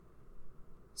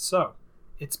So,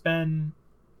 it's been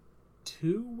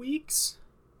 2 weeks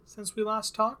since we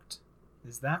last talked.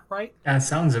 Is that right? That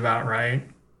sounds about right.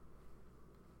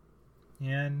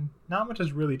 And not much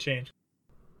has really changed.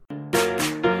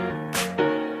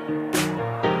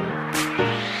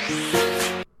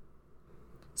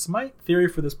 So my theory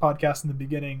for this podcast in the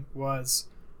beginning was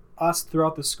us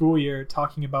throughout the school year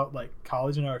talking about like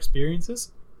college and our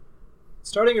experiences.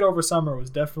 Starting it over summer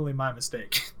was definitely my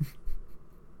mistake.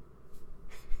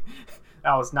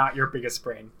 That was not your biggest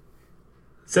brain.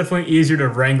 It's definitely easier to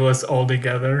wrangle us all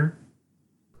together.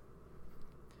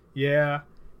 Yeah.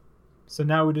 So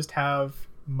now we just have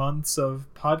months of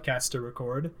podcasts to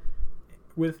record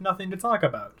with nothing to talk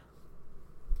about.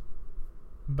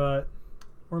 But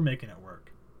we're making it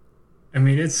work. I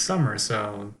mean, it's summer,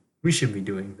 so we should be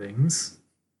doing things.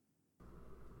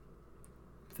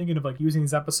 Thinking of like using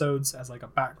these episodes as like a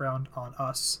background on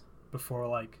us before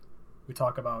like we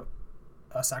talk about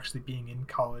us actually being in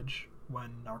college when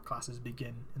our classes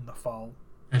begin in the fall.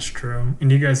 That's true. And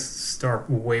you guys start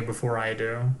way before I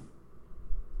do.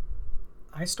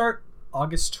 I start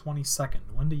August 22nd.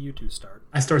 When do you two start?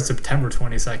 I start September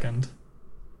 22nd.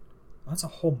 That's a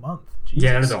whole month. Jesus.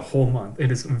 Yeah, that is a whole month. It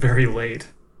is very late.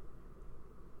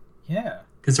 Yeah.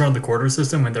 Because they're on the quarter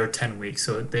system and they're 10 weeks,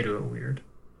 so they do it weird.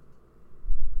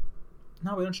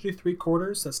 No, we don't do 3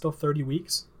 quarters. That's still 30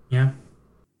 weeks. Yeah.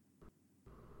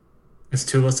 It's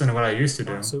 2 less than what I used to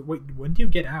do. So wait, when do you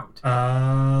get out?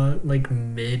 Like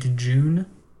mid-June.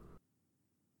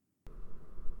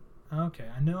 Okay,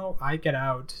 I know I get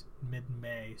out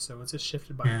mid-May, so it's just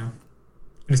shifted by a month.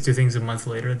 I just do things a month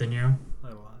later than you. A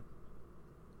little odd.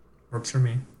 Works for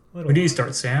me. Little When do you odd.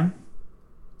 start, Sam?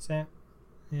 Sam?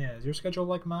 Yeah, is your schedule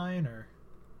like mine, or?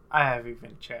 I haven't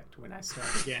even checked when I start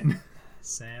again.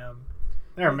 Sam.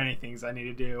 There are many things I need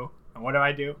to do. And what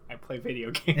do? I play video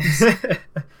games.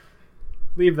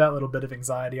 Leave that little bit of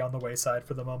anxiety on the wayside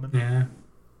for the moment. Yeah.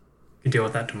 You can deal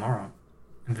with that tomorrow.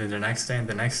 And then the next day and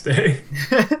the next day.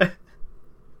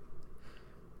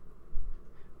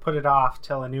 Put it off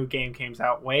till a new game comes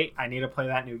out. Wait, I need to play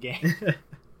that new game.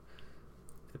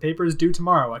 The paper is due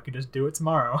tomorrow. I can just do it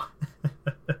tomorrow.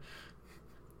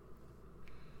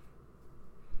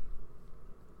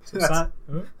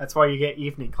 That's why you get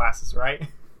evening classes, right?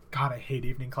 God, I hate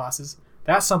evening classes.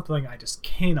 That's something I just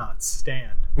cannot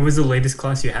stand. What was the latest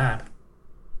class you had?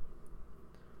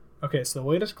 Okay, so the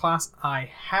latest class I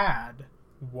had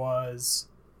was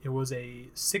a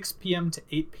 6 p.m. to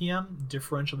 8 p.m.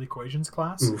 differential equations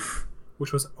class. Oof.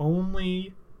 Which was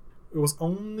only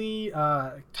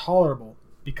tolerable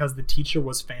because the teacher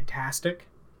was fantastic,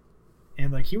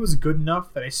 and like he was good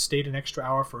enough that I stayed an extra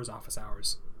hour for his office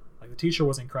hours. Like the teacher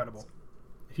was incredible.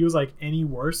 If he was like any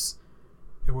worse,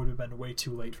 it would have been way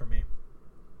too late for me.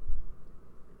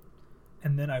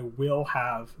 And then I will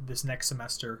have this next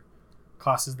semester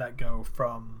classes that go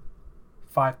from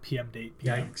 5 p.m. to 8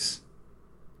 p.m. Yikes.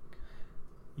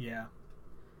 Yeah.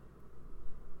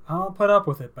 I'll put up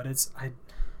with it, but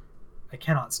I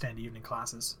cannot stand evening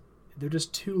classes. They're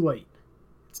just too late.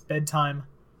 It's bedtime.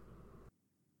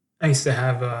 I used to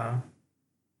have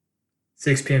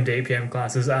 6 p.m. to 8 p.m.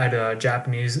 classes. I had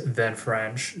Japanese, then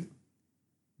French,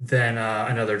 then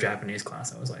another Japanese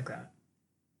class that was like that.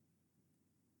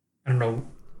 I don't know.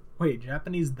 Wait,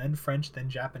 Japanese, then French, then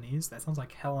Japanese? That sounds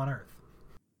like hell on earth.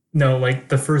 No, like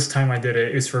the first time I did it,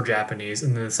 it was for Japanese,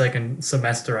 and then the second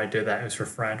semester I did that, it was for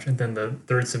French, and then the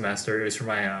third semester it was for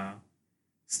my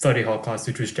study hall class,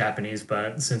 which was Japanese.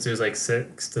 But since it was like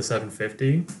 6 to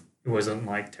 7:50, it wasn't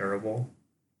like terrible.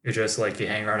 It's just like you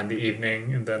hang around in the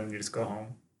evening and then you just go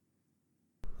home.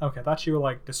 Okay, I thought you were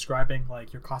like describing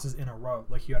like your classes in a row.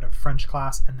 Like you had a French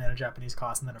class and then a Japanese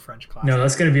class and then a French class. No,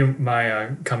 that's gonna be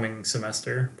my coming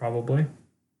semester probably.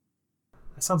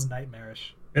 That sounds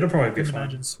nightmarish. It'll probably I be can fun.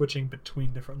 imagine switching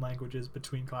between different languages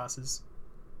between classes.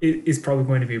 It is probably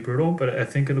going to be brutal, but I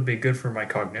think it'll be good for my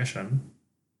cognition.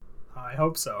 I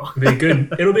hope so. It'll be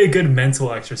good. It'll be a good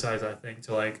mental exercise, I think,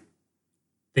 to like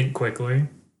think quickly.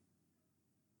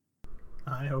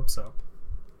 I hope so.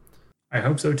 I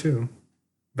hope so too.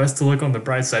 Best to look on the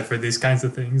bright side for these kinds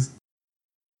of things.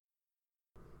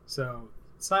 So,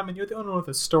 Simon, you're the only one with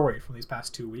a story from these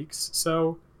past 2 weeks.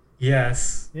 So,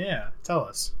 Yes. yeah, tell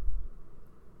us.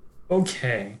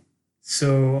 Okay.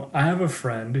 So I have a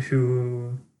friend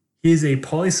who he's a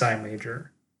poli-sci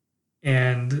major,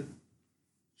 and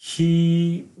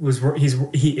he is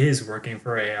working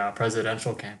for a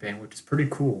presidential campaign, which is pretty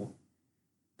cool.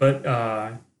 But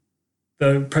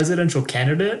the presidential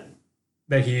candidate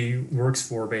that he works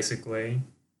for, basically,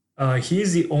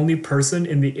 he's the only person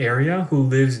in the area who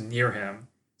lives near him.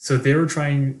 So they were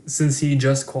trying, since he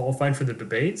just qualified for the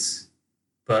debates,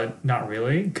 but not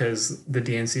really because the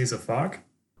DNC is a fuck.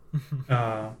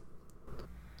 All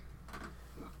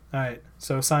right.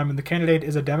 So Simon, the candidate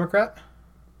is a Democrat.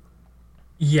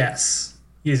 Yes,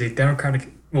 he is a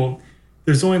Democratic. Well,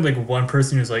 there's only like one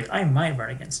person who's like, I might run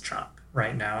against Trump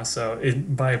right now. So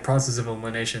by process of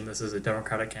elimination, this is a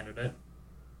Democratic candidate.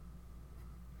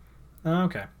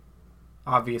 Okay.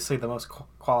 Obviously, the most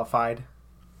qualified.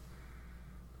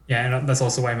 Yeah, and that's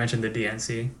also why I mentioned the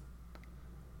DNC.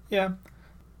 Yeah.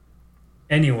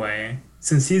 Anyway,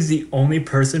 since he's the only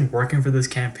person working for this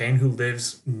campaign who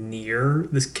lives near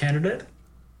this candidate,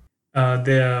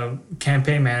 the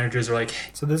campaign managers are like,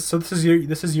 So this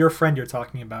is your friend you're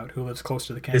talking about who lives close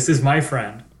to the candidate. this is my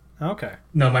friend. Okay.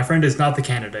 No, my friend is not the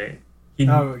candidate.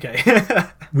 Oh, okay.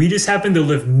 We just happen to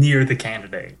live near the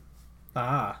candidate.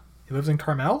 He lives in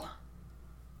Carmel?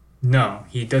 No,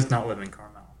 he does not live in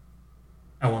Carmel.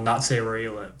 I will not say where he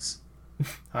lives.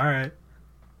 All right.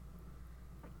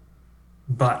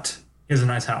 But he has a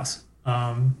nice house.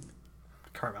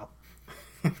 Carmel.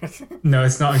 No,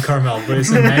 it's not in Carmel, but it's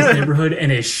a nice neighborhood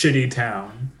in a shitty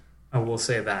town. I will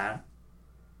say that.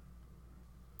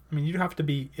 I mean, you have to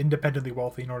be independently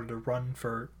wealthy in order to run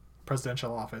for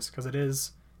presidential office because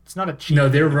it's not a cheap. No,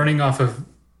 they're running off of.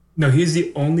 No, he's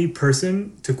the only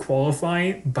person to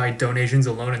qualify by donations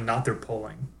alone and not their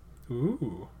polling.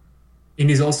 Ooh. And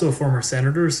he's also a former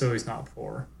senator, so he's not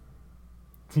poor.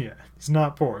 Yeah, he's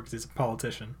not poor because he's a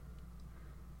politician.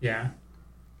 Yeah.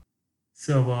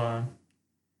 So,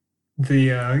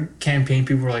 the campaign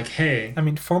people were like, hey. I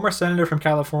mean, former senator from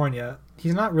California.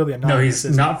 He's not really a No, he's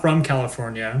not from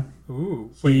California.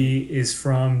 Ooh. He is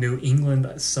from New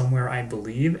England somewhere, I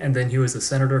believe, and then he was a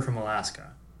senator from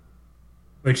Alaska,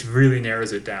 which really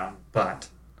narrows it down. But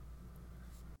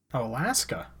Oh,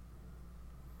 Alaska.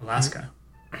 Alaska.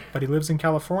 But he lives in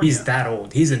California. He's that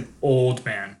old. He's an old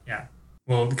man. Yeah.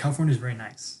 Well, California is very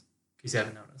nice, in case you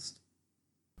haven't noticed.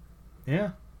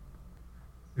 Yeah.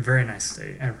 Very nice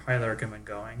state. I highly recommend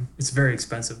going. It's very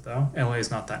expensive, though. LA is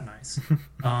not that nice.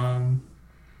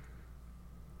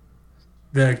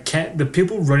 The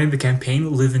people running the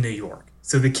campaign live in New York,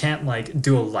 so they can't like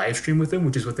do a live stream with them,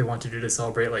 which is what they want to do to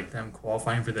celebrate like them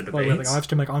qualifying for the debates. Wait, like a live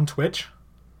stream like on Twitch?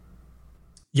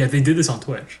 Yeah, they did this on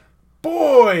Twitch.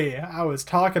 Boy, I was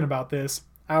talking about this.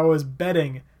 I was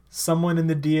betting someone in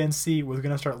the DNC was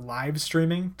gonna start live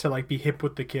streaming to like be hip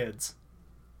with the kids.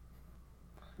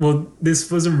 Well,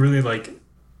 this wasn't really like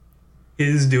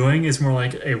his doing. It's more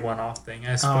like a one-off thing,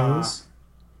 I suppose.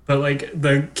 But like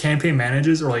the campaign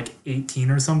managers are like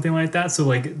 18 or something like that, so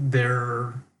like they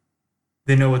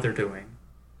know what they're doing.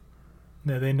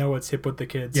 No, they know what's hip with the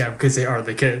kids. Yeah, because they are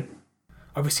the kid.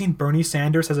 Have we seen Bernie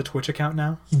Sanders has a Twitch account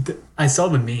now? I saw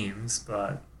the memes,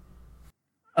 but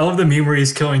I love the meme where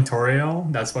he's killing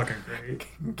Toriel. That's fucking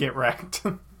great. Get wrecked.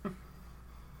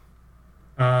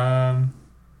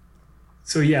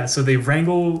 So yeah, so they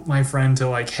wrangle my friend to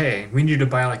like, hey, we need to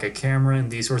buy like a camera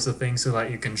and these sorts of things so that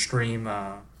you can stream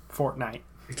Fortnite.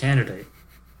 the candidate.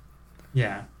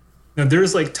 Yeah. No, they're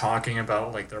just like talking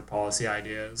about like their policy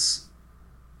ideas.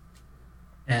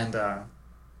 And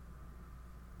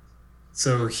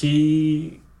so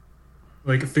he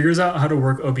like figures out how to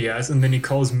work OBS and then he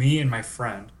calls me and my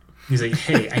friend. He's like,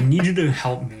 hey, I need you to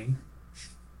help me.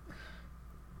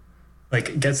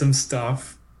 Like get some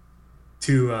stuff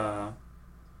to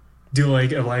do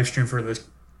like a live stream for this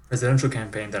presidential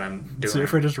campaign that I'm doing. So your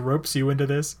friend just ropes you into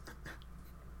this?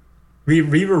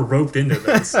 We were roped into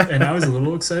this, and I was a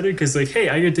little excited because like, hey,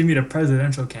 I get to meet a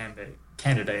presidential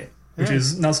candidate, which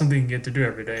is not something you get to do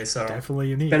every day. So definitely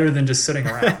unique. Better than just sitting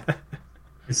around.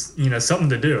 It's something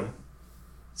to do.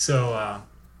 So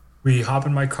we hop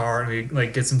in my car and we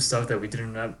like get some stuff that we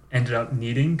ended up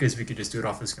needing because we could just do it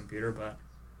off his computer, but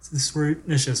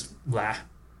it's just blah.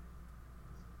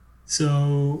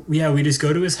 So yeah, we just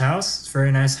go to his house. It's a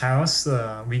very nice house.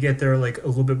 We get there like a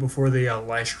little bit before the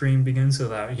live stream begins, so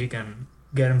that he can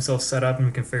get himself set up and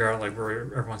we can figure out like where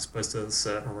everyone's supposed to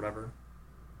sit or whatever.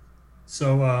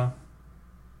 So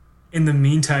in the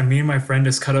meantime, me and my friend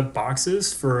just cut up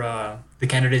boxes for the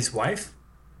candidate's wife.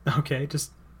 Okay,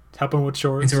 just help him with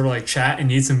chores. And so we're like chat and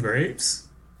eat some grapes.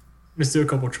 Just do a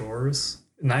couple chores.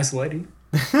 Nice lady.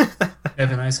 They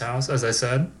have a nice house, as I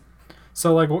said.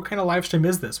 So, like, what kind of live stream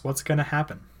is this? What's going to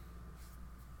happen?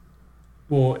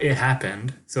 Well, it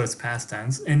happened, so it's past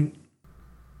tense. And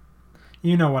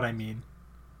you know what I mean.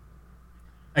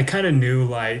 I kind of knew,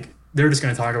 like, they were just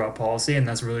going to talk about policy, and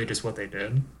that's really just what they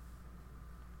did.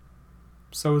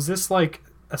 So is this, like,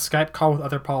 a Skype call with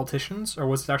other politicians, or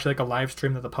was it actually, like, a live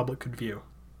stream that the public could view?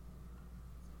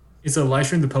 It's a live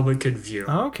stream the public could view.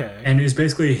 Okay. And it was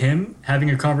basically him having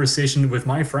a conversation with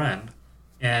my friend.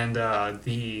 and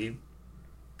the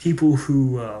people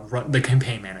who run the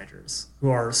campaign managers, who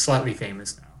are slightly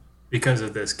famous now because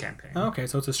of this campaign. Okay,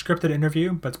 so it's a scripted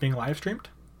interview, but it's being live streamed?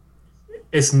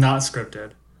 It's not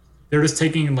scripted. They're just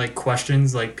taking like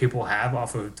questions like people have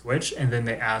off of Twitch, and then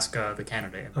they ask the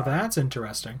candidate. Oh, that's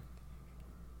interesting.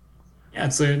 Yeah,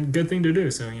 it's a good thing to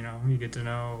do. So you get to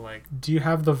know like. Do you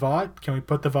have the VOD? Can we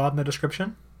put the VOD in the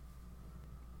description?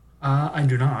 I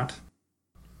do not.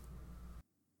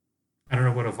 I don't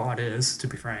know what a VOD is, to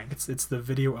be frank. It's the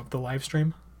video of the live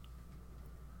stream.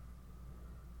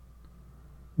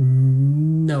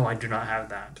 No, I do not have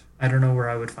that. I don't know where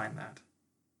I would find that.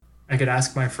 I could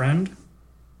ask my friend.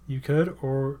 You could,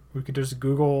 or we could just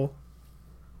Google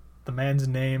the man's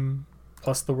name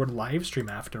plus the word live stream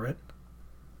after it.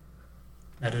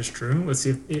 That is true. Let's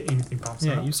see if anything pops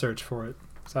up. Yeah, you search for it,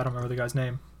 because I don't remember the guy's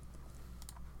name.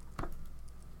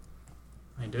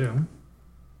 I do.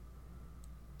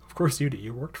 Of course you do.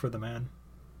 You worked for the man.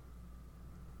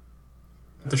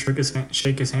 To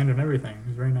shake his hand and everything. It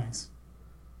was very nice.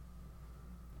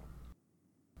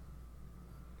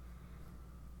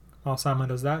 While Simon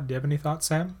does that, do you have any thoughts,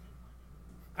 Sam?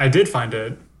 I did find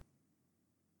it.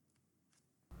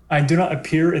 I do not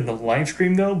appear in the live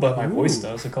stream though, but my voice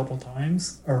does a couple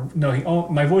times. Or no,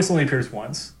 my voice only appears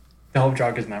once to help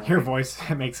jog his memory. Your voice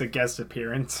makes a guest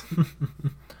appearance.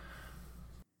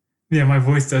 Yeah, my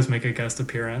voice does make a guest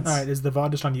appearance. All right, is the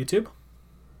VOD just on YouTube?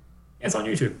 Yeah, it's on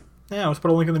YouTube. Yeah, let's put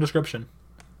a link in the description.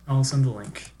 I'll send the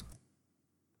link.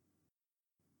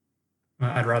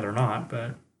 Well, I'd rather not,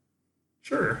 but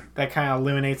sure. That kind of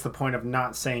eliminates the point of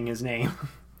not saying his name.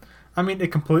 I mean,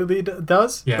 it completely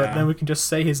does, Yeah. but then we can just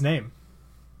say his name.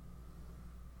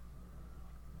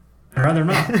 I'd rather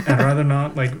not. I'd rather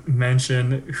not like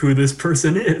mention who this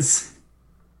person is.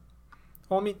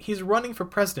 Well, I mean, he's running for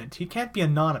president. He can't be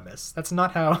anonymous. That's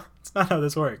not how. It's not how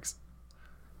this works.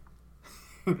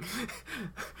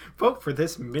 Vote for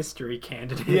this mystery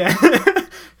candidate. Yeah.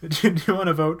 do you want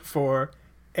to vote for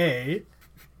A,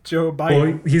 Joe Biden?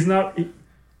 Well, he's not.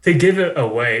 To give it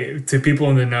away to people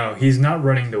in the know, he's not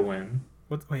running to win.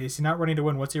 Wait, is he not running to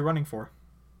win? What's he running for?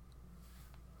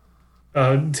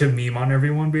 To meme on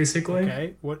everyone, basically.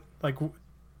 Okay. What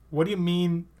do you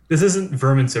mean? This isn't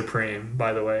Vermin Supreme,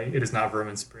 by the way. It is not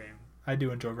Vermin Supreme. I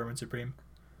do enjoy Vermin Supreme.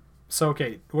 So,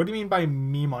 okay, what do you mean by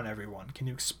meme on everyone? Can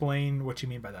you explain what you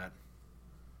mean by that?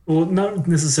 Well, not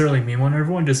necessarily meme on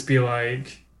everyone. Just be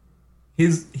like,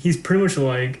 he's pretty much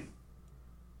like,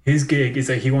 his gig is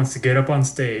that he wants to get up on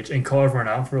stage and call everyone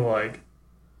out for like,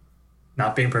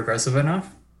 not being progressive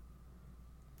enough.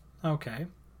 Okay.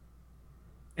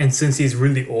 And since he's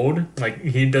really old, like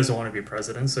he doesn't want to be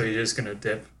president, so he's just gonna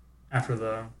dip after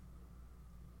the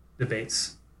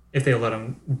debates. If they let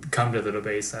him come to the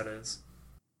debates, that is.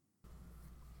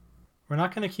 We're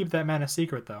not going to keep that man a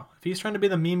secret, though. If he's trying to be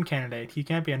the meme candidate, he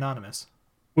can't be anonymous.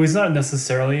 Well, he's not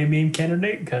necessarily a meme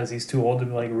candidate because he's too old to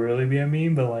like really be a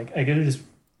meme, but like I guess he's just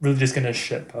really just gonna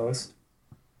shit post.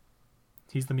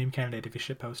 He's the meme candidate if he's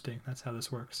shit posting. That's how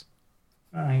this works.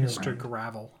 You're Mr. right.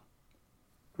 Gravel.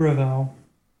 Gravel.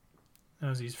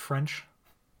 Knows he's French.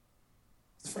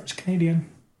 It's French Canadian.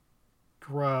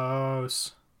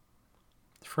 Gross.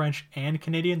 French and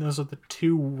Canadian, those are the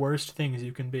two worst things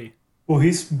you can be. Well,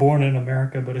 he's born in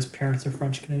America, but his parents are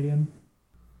French Canadian.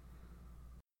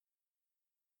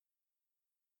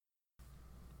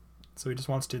 So he just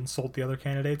wants to insult the other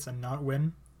candidates and not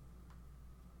win.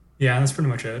 Yeah, that's pretty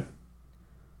much it.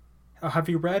 Have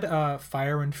you read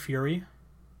Fire and Fury?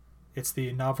 It's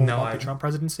the novel No, about the Trump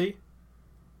presidency.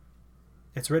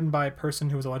 It's written by a person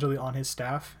who was allegedly on his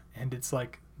staff, and it's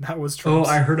like, that was Trump's...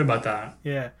 Oh, I heard about that.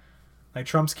 Yeah. Like,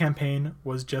 Trump's campaign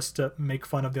was just to make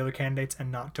fun of the other candidates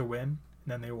and not to win, and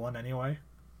then they won anyway.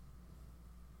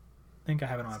 I think I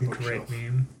have it on my Great bookshelf.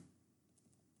 meme.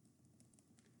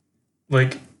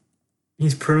 Like,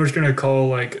 he's pretty much gonna call,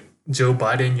 like, Joe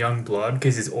Biden young blood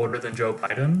because he's older than Joe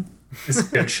Biden. It's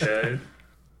good shit.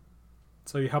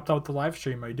 So you helped out with the live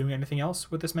stream. Are you doing anything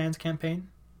else with this man's campaign?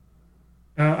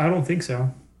 I don't think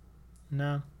so.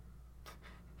 No.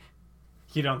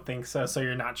 You don't think so, so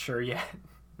you're not sure yet.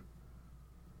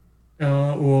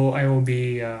 Well, I will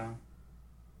be not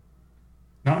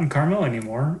in Carmel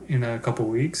anymore in a couple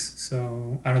weeks,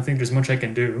 so I don't think there's much I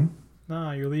can do.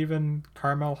 No, you're leaving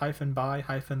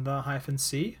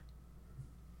Carmel-by-the-C?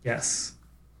 Yes.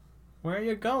 Where are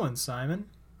you going, Simon?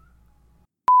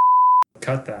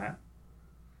 Cut that.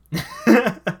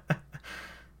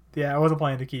 Yeah, I wasn't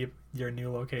planning to keep your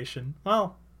new location.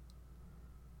 Well,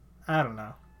 I don't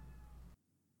know.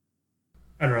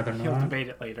 I'd rather He'll not. debate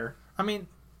it later. I mean,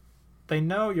 they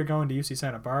know you're going to UC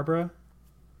Santa Barbara.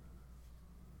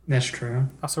 That's true.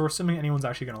 Also, we're assuming anyone's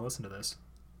actually going to listen to this.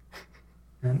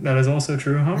 And that is also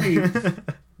true. How many?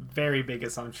 Very big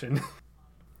assumption.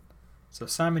 So,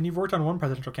 Simon, you've worked on one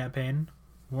presidential campaign.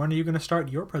 When are you going to start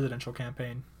your presidential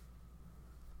campaign?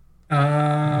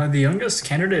 The youngest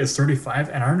candidate is 35,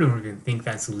 and I don't even think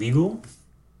that's legal.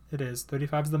 It is.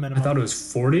 35 is the I minimum. thought it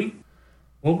was 40.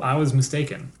 Well, I was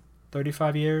mistaken.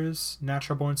 35 years,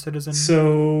 natural-born citizen,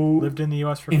 So, lived in the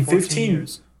U.S. for in 14 15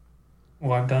 years.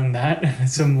 well, I've done that and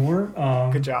some more.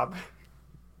 Good job.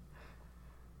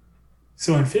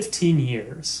 So, in 15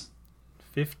 years,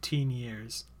 15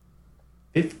 years.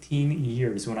 15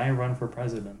 years when I run for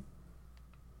president,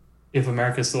 if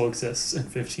America still exists in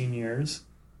 15 years,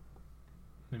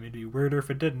 I mean, it'd be weirder if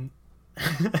it didn't.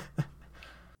 it'd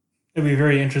be a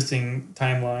very interesting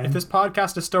timeline. If this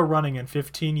podcast is still running in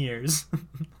 15 years.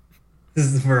 This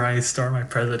is where I start my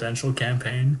presidential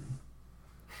campaign.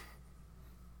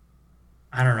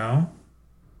 I don't know.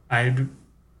 I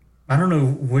don't know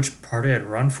which party I'd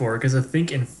run for, because I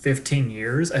think in 15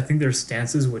 years, I think their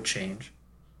stances would change.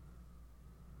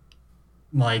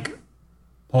 Like,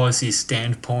 policy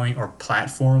standpoint or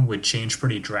platform would change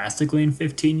pretty drastically in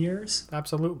 15 years.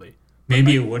 Absolutely.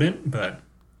 Maybe it wouldn't, but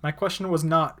My question was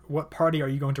not, what party are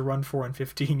you going to run for in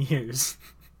 15 years?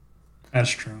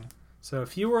 that's true. So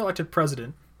if you were elected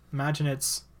president, imagine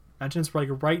it's like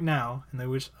right now, and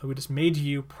we just made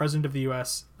you president of the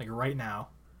U.S. like right now.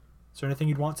 Is there anything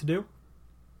you'd want to do?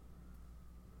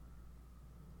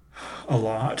 A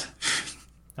lot.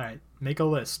 All right, make a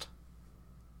list.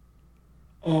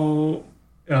 Oh,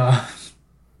 pass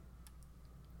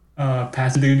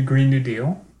the Green New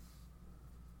Deal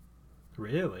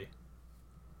Really?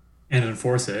 and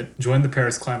enforce it. Join the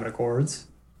Paris Climate Accords.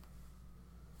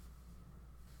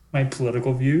 My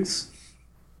political views,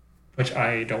 which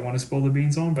I don't want to spill the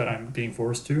beans on, but I'm being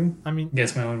forced to. I mean,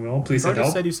 Against my own will. Please you already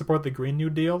help. said you support the Green New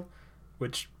Deal,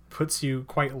 which puts you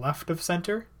quite left of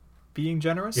center, being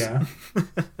generous. Yeah.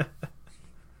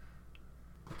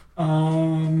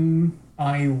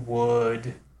 I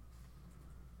would.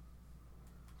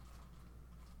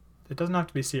 It doesn't have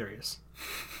to be serious.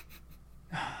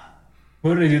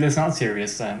 What would I do that's not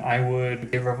serious then? I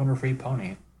would give everyone a free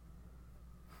pony.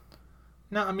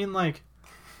 No, I mean like,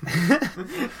 I'm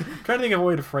trying to think of a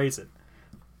way to phrase it.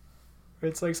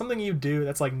 It's like something you do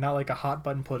that's like not like a hot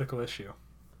button political issue.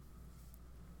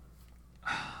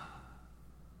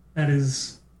 That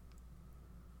is.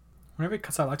 Whenever he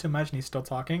cuts out, I like to imagine he's still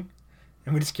talking,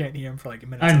 and we just can't hear him for like a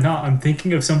minute. I'm not. I'm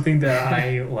thinking of something that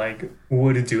I like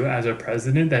would do as a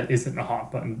president that isn't a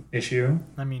hot button issue.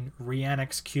 I mean,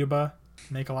 re-annex Cuba,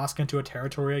 make Alaska into a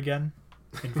territory again,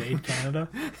 invade Canada.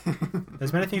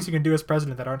 There's many things you can do as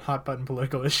president that aren't hot button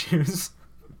political issues.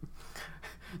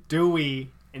 Do we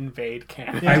invade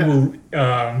Canada?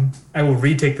 I will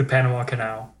retake the Panama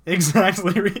Canal.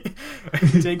 Exactly.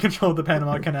 Take control of the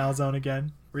Panama Canal Zone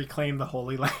again. Reclaim the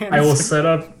Holy Land. I'll set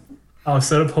up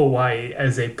Hawaii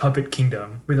as a puppet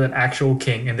kingdom with an actual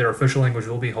king, and their official language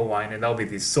will be Hawaiian, and that'll be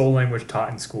the sole language taught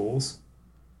in schools.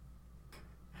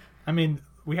 I mean,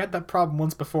 we had that problem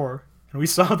once before, and we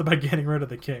solved it by getting rid of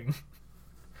the king.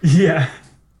 Yeah.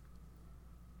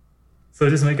 So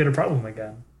just make it a problem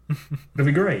again. It'll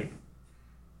be great.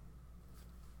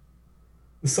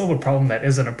 Solve a problem that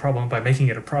isn't a problem by making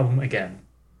it a problem again.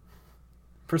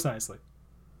 Precisely.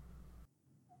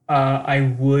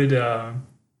 I would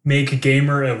make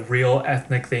gamer a real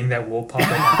ethnic thing that will pop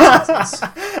up on census.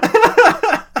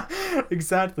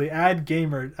 Exactly. Add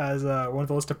gamer as one of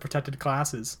the list of protected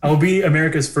classes. I'll be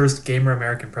America's first gamer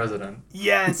American president.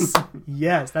 Yes.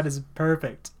 Yes, that is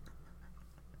perfect.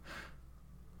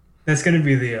 That's gonna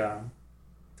be the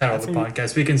title of the That's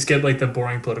podcast. We can skip like the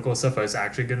boring political stuff I was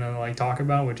actually gonna like talk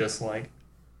about with just like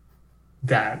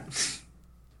that.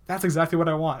 That's exactly what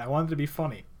I want. I want it to be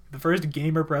funny. The first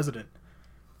gamer president.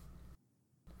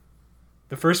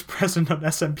 The first president on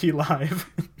SMP Live.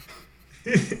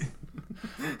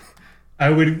 I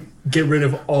would get rid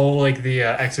of all like the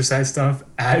exercise stuff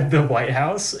at the White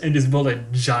House and just build a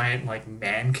giant like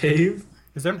man cave.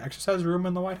 Is there an exercise room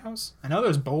in the White House? I know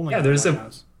there's bowling Yeah, in there's the White a-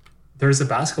 House. There's a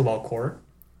basketball court,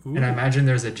 Ooh. and I imagine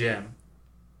there's a gym.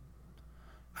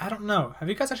 I don't know. Have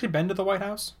you guys actually been to the White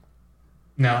House?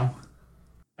 No,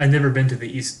 I've never been to the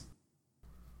East.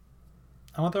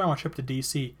 I went there on a trip to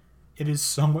DC. It is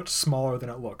so much smaller than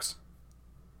it looks.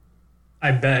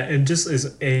 I bet it just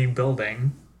is a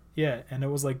building. Yeah, and it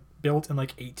was like built in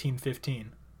like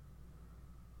 1815.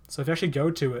 So if you actually go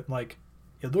to it, like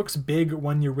it looks big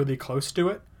when you're really close to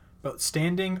it, but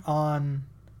standing on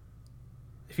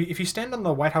if you stand on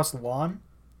the White House lawn,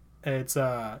 it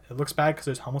looks bad because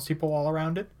there's homeless people all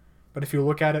around it. But if you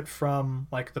look at it from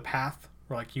like the path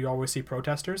where like you always see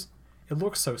protesters, it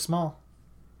looks so small.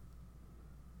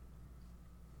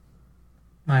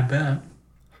 I bet.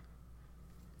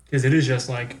 Because it is just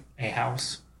like a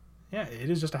house. Yeah, it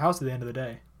is just a house at the end of the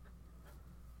day.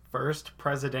 First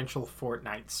presidential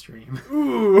Fortnite stream.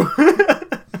 Ooh.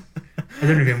 I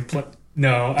didn't even play.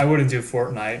 No, I wouldn't do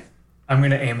Fortnite. I'm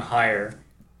going to aim higher.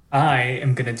 I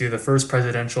am going to do the first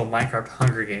presidential Minecraft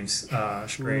Hunger Games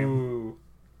stream. Ooh.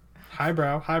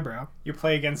 Highbrow. You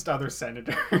play against other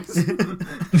senators.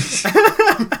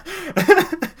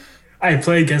 I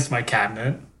play against my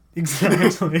cabinet.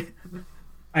 Exactly.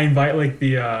 I invite like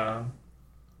the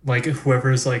like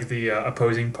whoever's like the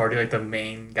opposing party, like the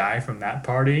main guy from that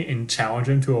party, and challenge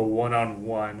him to a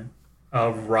one-on-one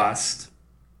of Rust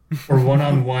or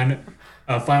one-on-one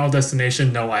Final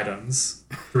Destination no items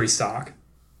restock.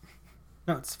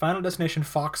 No, it's Final Destination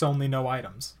Fox only, no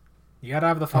items. You gotta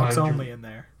have the Fox only in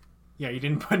there. Yeah, you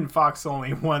didn't put in Fox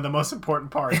only, one of the most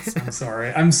important parts.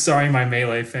 I'm sorry, my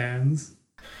Melee fans.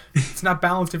 It's not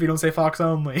balanced if you don't say Fox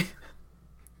only.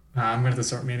 I'm gonna have to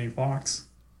start meaning Fox.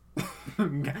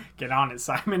 Get on it,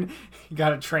 Simon. You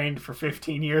got it trained for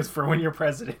 15 years for when you're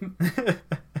president.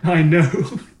 I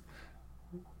know.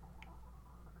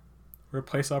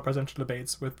 Replace all presidential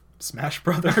debates with Smash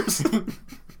Brothers.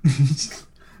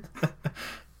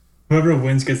 Whoever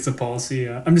wins gets the policy.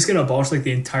 I'm just gonna abolish like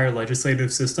the entire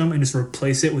legislative system and just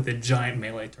replace it with a giant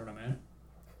Melee tournament.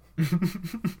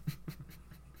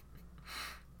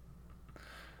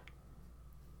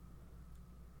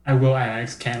 I will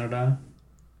annex Canada.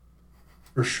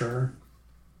 For sure.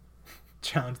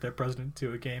 Challenge their president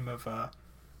to a game of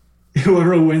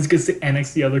Whoever wins gets to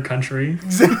annex the other country.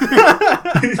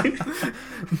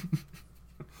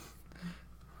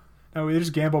 No, we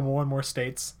just gamble more and more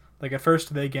states. Like at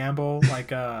first they gamble like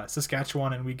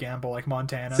Saskatchewan and we gamble like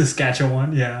Montana.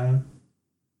 Saskatchewan, yeah.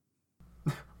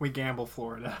 We gamble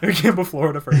Florida. We gamble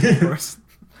Florida first, of course.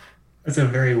 That's a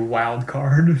very wild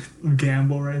card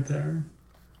gamble right there.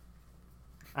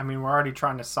 I mean, we're already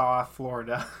trying to saw off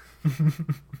Florida.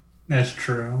 That's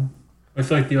true. I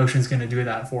feel like the ocean's going to do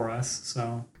that for us,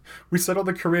 so. We settled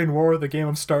the Korean War with a game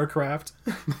of StarCraft.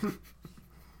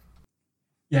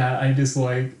 Yeah, I just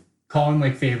like call in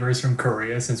like favors from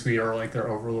Korea since we are like their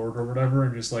overlord or whatever,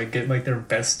 and just like get like their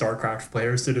best StarCraft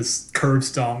players to just curb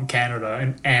stomp Canada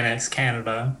and annex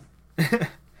Canada.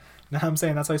 Now I'm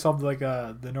saying that's how you solved like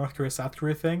the North Korea South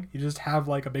Korea thing. You just have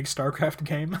like a big StarCraft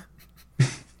game.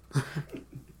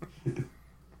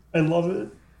 I love it.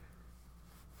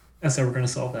 That's how we're gonna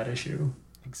solve that issue.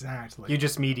 Exactly. You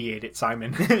just mediate it,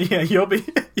 Simon. Yeah, you'll be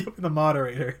the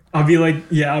moderator. I'll be like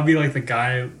the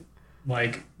guy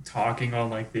like talking on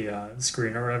like the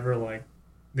screen or whatever, like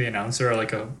the announcer, or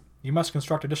like a You must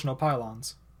construct additional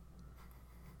pylons.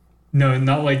 no,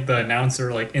 not like the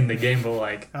announcer like in the game, but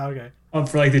like Okay.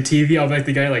 for like the TV, I'll be like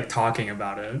the guy like talking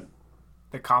about it.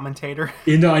 The commentator.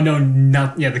 Even though I know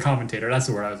not, yeah, the commentator. That's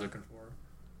the word I was looking for.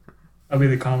 I'll be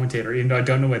the commentator, even though I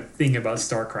don't know a thing about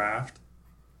StarCraft.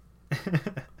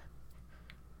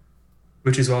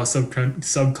 Which is why I'll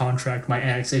subcontract my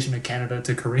annexation of Canada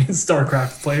to Korean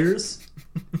StarCraft players.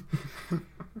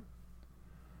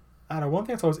 I don't know, one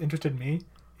thing that's always interested me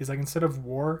is like instead of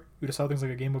war, we just have things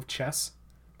like a game of chess.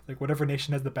 Like whatever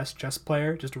nation has the best chess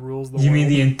player just rules the world. You mean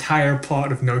the entire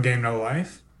plot of No Game No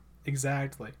Life?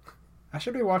 Exactly. I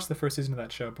should rewatch the first season of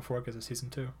that show before it gets to season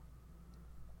 2.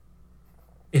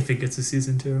 If it gets a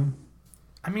season 2.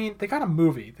 I mean, they got a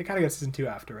movie. They gotta get season 2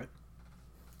 after it.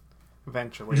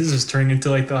 Eventually. This is turning into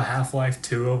like the Half-Life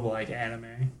 2 of like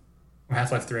anime. Or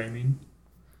Half-Life 3, I mean.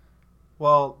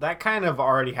 Well, that kind of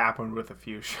already happened with a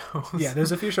few shows. Yeah,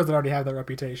 there's a few shows that already have that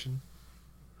reputation.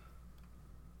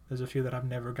 There's a few that I've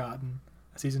never gotten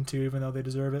a season 2 even though they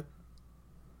deserve it.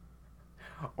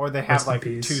 Or they have Rest in like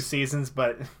peace. 2 seasons,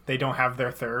 but they don't have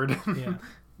their third. Yeah.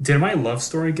 Did My Love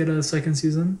Story get a second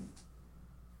season?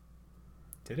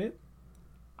 Did it?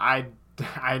 I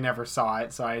never saw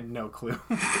it, so I had no clue.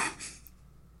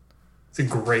 It's a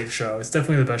great show. It's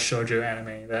definitely the best shoujo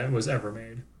anime that was ever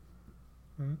made.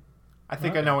 I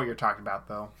think I know what you're talking about,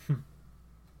 though.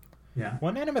 Yeah.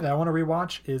 One anime that I want to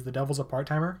rewatch is The Devil's a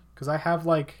Part-Timer because I have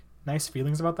like nice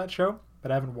feelings about that show,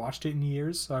 but I haven't watched it in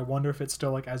years, so I wonder if it's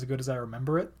still like as good as I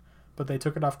remember it. But they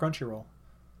took it off Crunchyroll,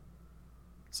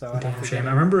 so I Damn have to shame. get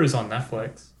I remember it was on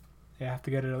Netflix. I have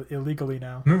to get it illegally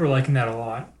now. I remember liking that a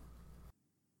lot.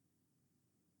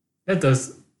 That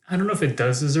does. I don't know if it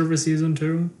does deserve a season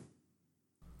 2.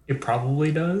 It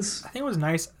probably does. I think it was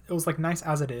nice. It was like nice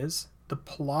as it is. The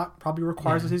plot probably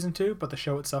requires a Yeah. season 2, but the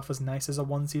show itself is nice as a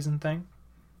 1-season thing.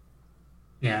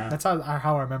 Yeah. That's how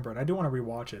I remember it. I do want to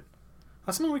rewatch it.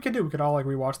 That's something we could do. We could all like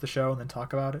rewatch the show and then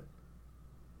talk about it.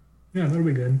 Yeah, that'll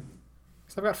be good.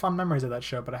 Because I've got fond memories of that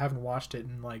show, but I haven't watched it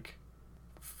in like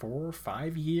 4 or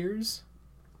 5 years.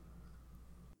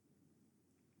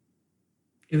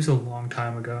 It was a long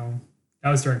time ago. That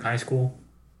was during high school,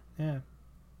 Yeah,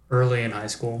 early in high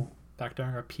school. back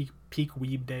during our peak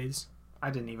weeb days. I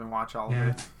didn't even watch all of Yeah.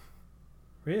 it.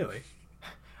 Really?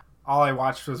 All I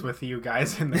watched was with you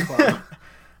guys in the club.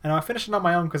 I know I finished it on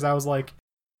my own because I was like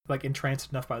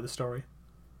entranced enough by the story.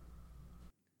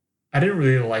 I didn't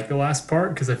really like the last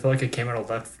part because I felt like it came out of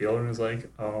left field and was like,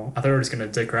 oh, I thought we were just gonna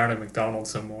dick around at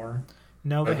McDonald's some more.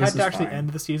 No, they But had this to is actually fine. end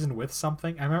the season with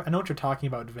something. I know what you're talking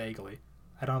about vaguely.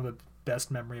 I don't have the best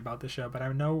memory about the show, but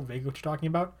I know vaguely what you're talking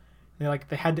about.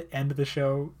 They had to end the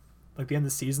show, like the end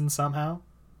of the season somehow.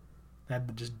 They had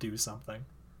to just do something.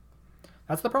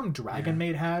 That's the problem Dragon Yeah.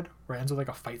 Maid had, where it ends with like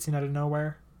a fight scene out of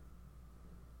nowhere.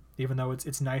 Even though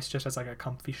it's nice just as like a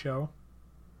comfy show.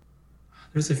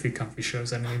 There's a few comfy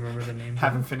shows I don't even remember the names.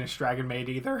 Haven't of. finished Dragon Maid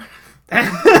either.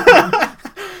 I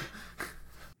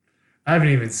haven't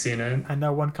even seen it. I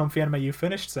know one comfy anime you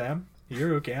finished, Sam.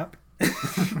 Eurocamp.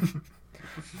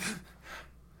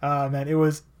 Man, it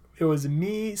was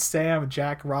me, Sam,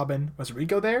 Jack, Robin. Was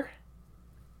Rigo there?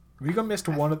 Rigo missed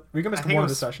one of think it one of the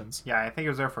was- sessions. Yeah, I think it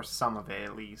was there for some of it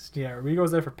at least. Yeah, Rigo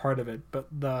was there for part of it, but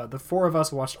the four of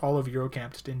us watched all of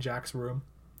Eurocamp just in Jack's room,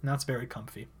 and that's very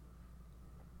comfy.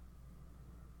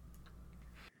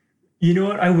 You know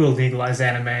what? I will legalize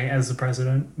anime as the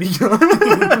president.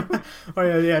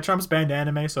 Oh yeah, Trump's banned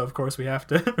anime, so of course we have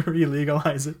to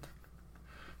re-legalize it.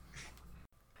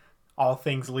 All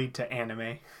things lead to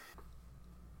anime.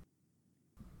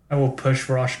 I will push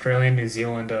for Australia and New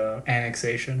Zealand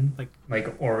annexation,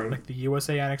 or Like the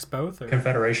USA annex both, or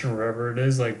confederation, or wherever it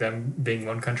is, like them being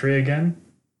one country again.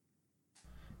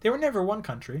 they were never one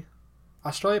country.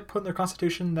 Australia put in their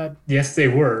constitution that Yes, they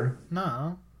were,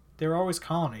 no, they were always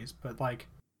colonies, but like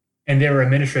and they were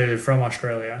administrated from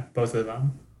Australia, both of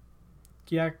them.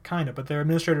 yeah, kind of, but they're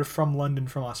administrated from London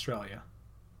from Australia.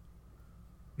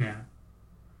 Yeah.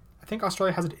 I think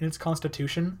Australia has it in its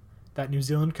constitution that New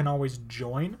Zealand can always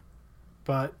join,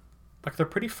 but like they're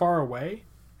pretty far away,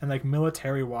 and like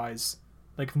military wise,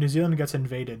 like if New Zealand gets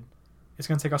invaded, it's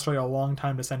gonna take Australia a long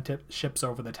time to send ships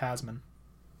over the Tasman.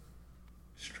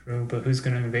 It's true, but who's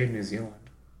going to invade New Zealand?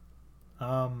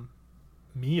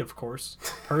 Me of course,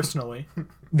 personally,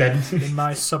 That in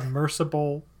my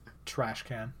submersible trash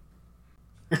can.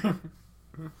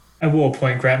 I will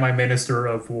appoint Grant my Minister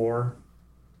of War.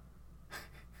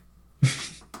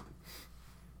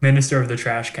 Minister of the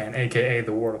Trash Can, aka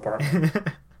the War Department.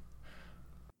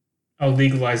 I'll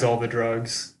legalize all the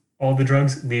drugs. All the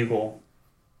drugs legal.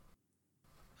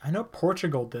 I know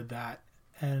Portugal did that,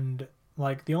 and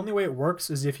like the only way it works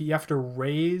is if you have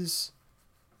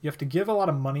to give a lot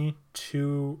of money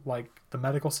to like the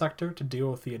medical sector to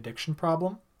deal with the addiction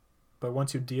problem. But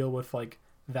once you deal with like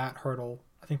that hurdle,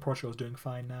 I think Portugal's doing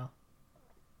fine now.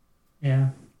 Yeah.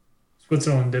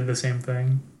 Switzerland did the same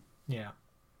thing. Yeah.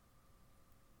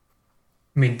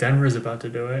 I mean, Denver's about to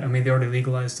do it. I mean, they already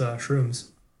legalized shrooms.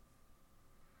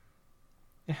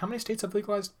 Yeah, how many states have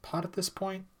legalized pot at this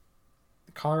point?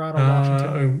 Colorado,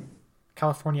 Washington,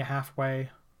 California halfway.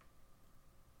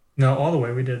 No, all the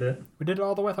way we did it. We did it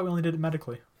all the way. I thought we only did it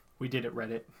medically. We did it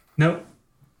Reddit. Nope.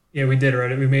 Yeah, we did,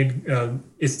 right? We made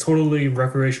it's totally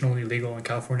recreationally legal in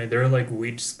California. There are like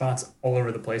weed spots all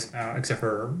over the place now, except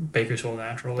for Bakersfield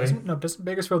naturally. Doesn't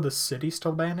Bakersfield, the city,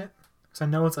 still ban it? Because I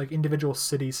know it's like individual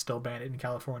cities still ban it in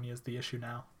California is the issue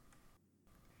now.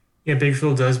 Yeah,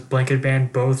 Bakersfield does blanket ban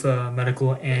both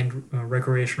medical and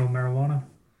recreational marijuana.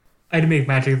 I had to make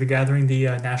Magic the Gathering the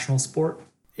national sport.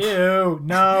 Ew,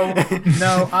 no,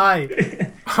 no,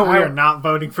 We are not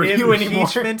voting for you anymore.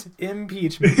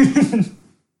 Impeachment.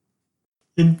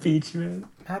 Impeachment.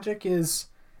 Magic is,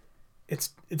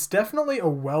 it's definitely a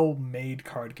well-made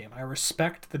card game. I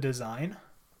respect the design.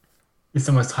 It's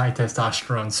the most high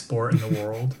testosterone sport in the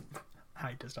world.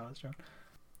 High testosterone.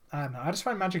 I don't know. I just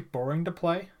find Magic boring to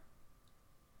play.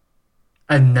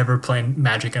 I've never played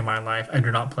Magic in my life. I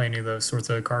do not play any of those sorts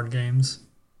of card games.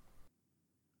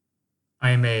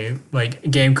 I am a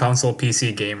game console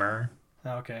PC gamer.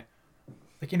 Okay.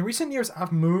 Like in recent years,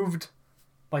 I've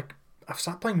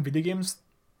stopped playing video games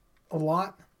a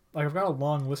lot. Like I've got a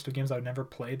long list of games I've never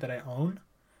played that I own,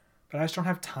 but I just don't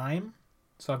have time.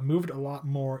 So I've moved a lot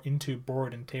more into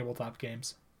board and tabletop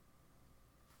games.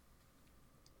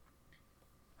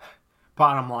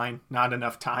 Bottom line, not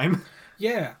enough time.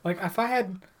 Yeah, like if I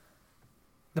had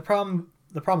the problem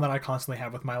that I constantly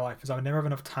have with my life is I would never have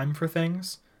enough time for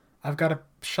things. I've got a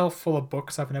shelf full of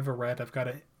books I've never read. I've got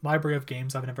a library of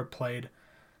games I've never played,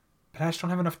 but I just don't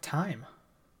have enough time.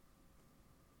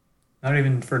 Not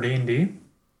even for D&D?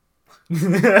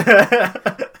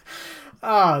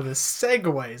 Ah, the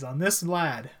segues on this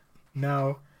lad.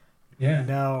 No, Yeah.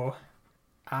 no,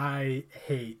 I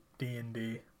hate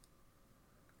D&D.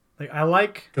 Like, I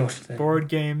like Gosh, dang. board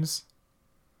games,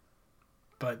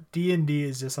 but D&D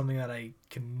is just something that I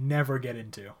can never get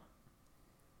into.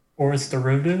 Or its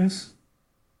derivatives?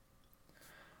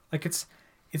 Like, its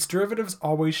derivatives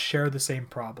always share the same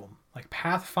problem. Like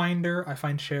Pathfinder, I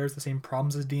find shares the same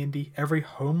problems as D&D. Every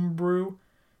homebrew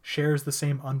shares the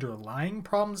same underlying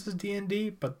problems as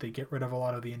D&D, but they get rid of a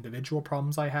lot of the individual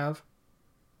problems I have.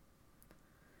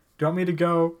 Do you want me to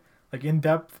go like in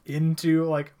depth into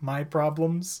like my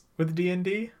problems with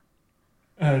D&D?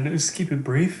 Just keep it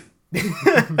brief.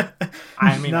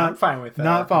 I mean, I'm fine with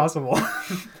Not possible.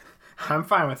 I'm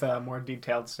fine with more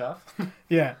detailed stuff.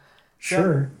 Yeah.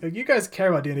 Sure. Like, you guys care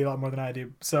about D&D a lot more than I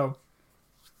do. So,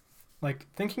 like,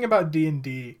 thinking about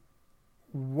D&D,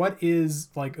 what is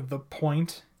like the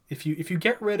point? If you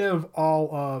get rid of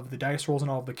all of the dice rolls and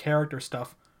all of the character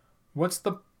stuff, what's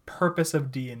the purpose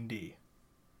of D&D?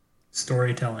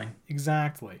 Storytelling.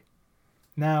 Exactly.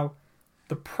 Now,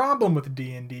 the problem with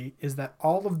D&D is that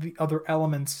all of the other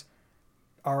elements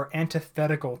are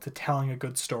antithetical to telling a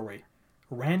good story.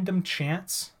 Random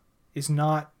chance is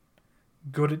not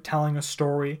good at telling a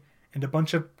story, and a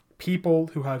bunch of people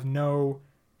who have no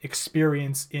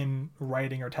experience in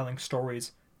writing or telling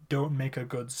stories don't make a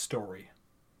good story.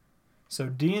 So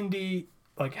D&D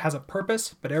like has a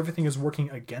purpose, but everything is working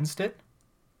against it.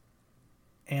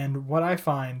 And what I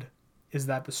find is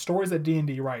that the stories that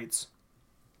D&D writes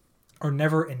are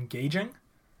never engaging,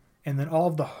 and then all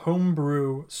of the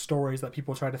homebrew stories that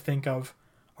people try to think of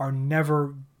are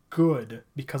never good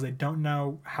because they don't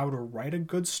know how to write a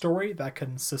good story that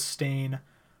can sustain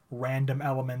random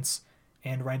elements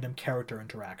and random character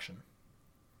interaction.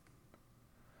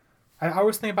 I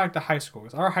always think back to high school,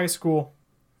 because our high school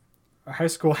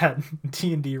had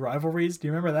D&D rivalries. Do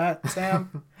you remember that,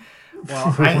 Sam?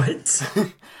 Well, What?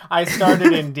 I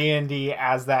started in D&D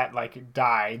as that like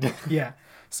died. Yeah.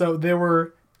 So there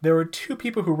were two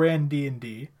people who ran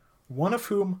D&D, one of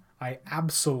whom I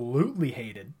absolutely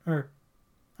hated. Or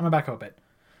I'm gonna back up a bit.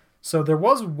 So there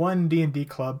was one D&D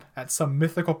club at some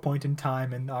mythical point in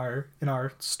time in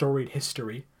our storied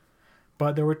history,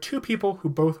 but there were two people who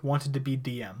both wanted to be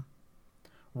DM.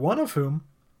 One of whom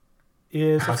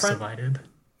is House a friend. divided.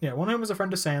 Yeah, one of them is a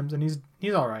friend of Sam's, and he's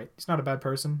all right. He's not a bad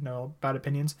person. No bad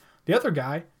opinions. The other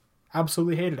guy,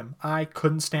 absolutely hated him. I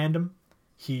couldn't stand him.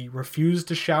 He refused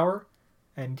to shower,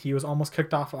 and he was almost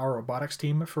kicked off our robotics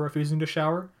team for refusing to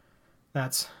shower.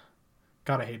 God,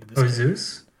 I hated this Oh, kid.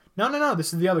 Zeus? No.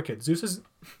 This is the other kid. Zeus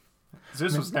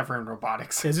Was never in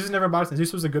robotics. Yeah, Zeus never robotics. And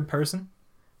Zeus was a good person.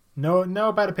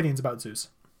 No bad opinions about Zeus.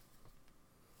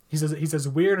 He's as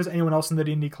weird as anyone else in the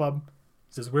D&D club.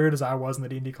 He's as weird as I was in the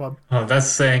D&D club. Oh,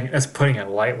 that's putting it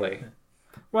lightly.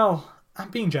 Well, I'm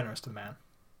being generous to the man.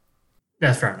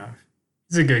 That's fair enough.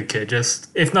 He's a good kid, just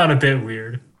if not a bit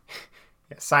weird.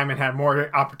 Yeah, Simon had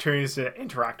more opportunities to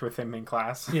interact with him in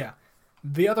class. Yeah.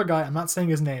 The other guy, I'm not saying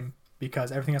his name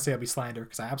because everything I say will be slander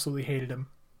because I absolutely hated him.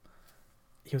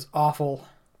 He was awful.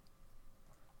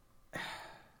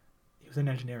 He was in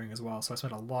engineering as well, so I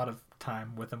spent a lot of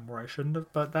time with him where I shouldn't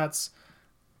have, but that's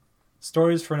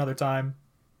stories for another time.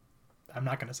 I'm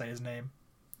not going to say his name.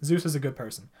 Zeus is a good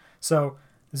person. So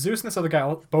Zeus and this other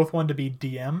guy both wanted to be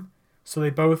DM, so they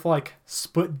both like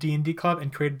split D&D club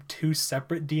and created two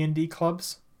separate D&D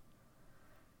clubs.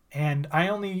 And I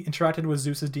only interacted with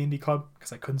Zeus's D&D club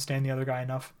because I couldn't stand the other guy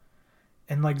enough.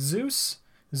 And like Zeus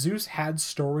had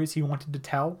stories he wanted to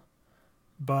tell,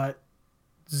 but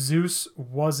Zeus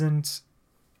wasn't.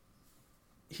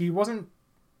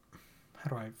 How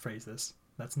do I phrase this?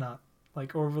 That's not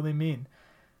like overly mean.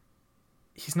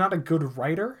 He's not a good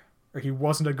writer, or he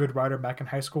wasn't a good writer back in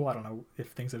high school. I don't know if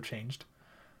things have changed,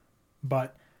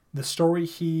 but the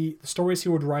stories he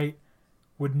would write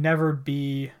would never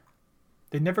be.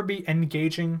 They'd never be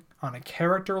engaging on a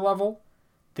character level.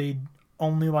 They'd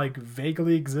only like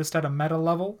vaguely exist at a meta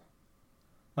level.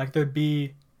 Like there'd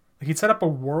be, like he'd set up a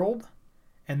world,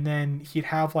 and then he'd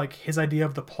have like his idea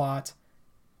of the plot,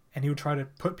 and he would try to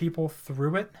put people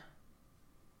through it.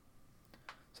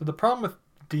 So the problem with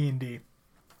D&D,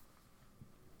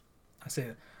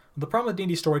 the problem with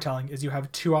D&D storytelling is you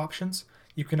have two options.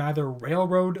 You can either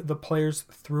railroad the players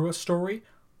through a story,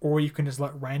 or you can just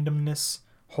let randomness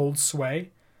hold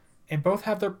sway. And both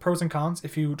have their pros and cons.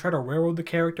 If you try to railroad the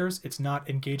characters, it's not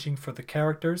engaging for the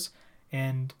characters.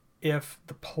 And if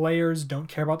the players don't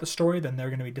care about the story, then they're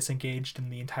going to be disengaged in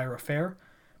the entire affair.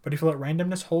 But if you let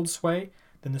randomness hold sway,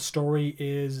 then the story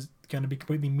is going to be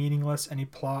completely meaningless. Any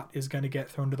plot is going to get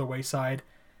thrown to the wayside,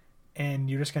 and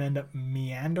you're just going to end up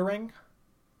meandering.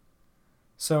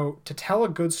 So to tell a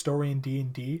good story in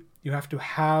D&D, you have to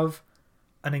have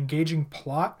an engaging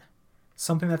plot,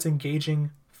 something that's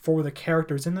engaging for the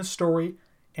characters in the story,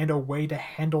 and a way to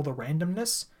handle the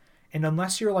randomness. And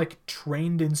unless you're like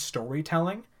trained in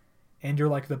storytelling and you're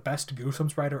like the best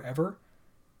Goosebumps writer ever,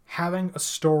 having a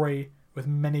story with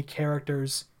many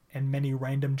characters and many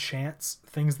random chance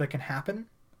things that can happen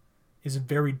is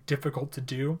very difficult to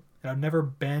do. And I've never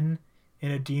been in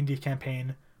a D&D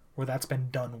campaign where that's been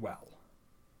done well.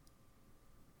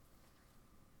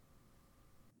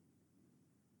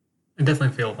 I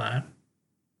definitely feel that.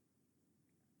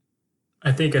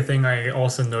 I think a thing I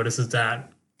also notice is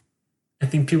that I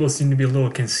think people seem to be a little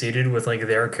conceited with like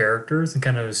their characters and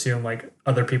kind of assume like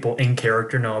other people in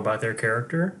character know about their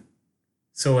character.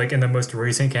 So like in the most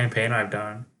recent campaign I've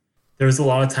done, there's a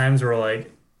lot of times where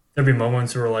like there'd be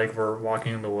moments where like we're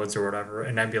walking in the woods or whatever,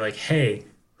 and I'd be like, "Hey,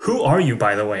 who are you,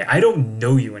 by the way? I don't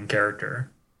know you in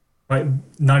character. Like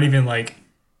not even like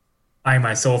I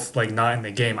myself like not in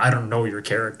the game. I don't know your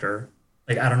character.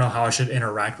 Like I don't know how I should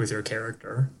interact with your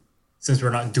character since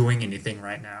we're not doing anything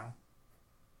right now."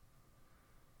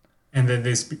 And then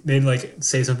they like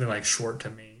say something like short to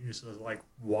me. Just like,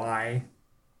 why?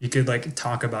 You could like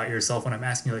talk about yourself when I'm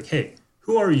asking you like, "Hey,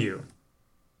 who are you?"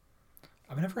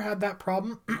 I've never had that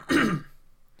problem.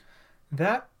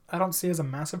 That I don't see as a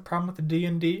massive problem with the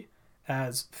D&D,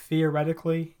 as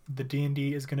theoretically the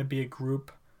D&D is going to be a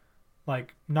group,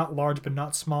 like not large but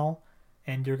not small,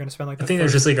 and you're going to spend like I think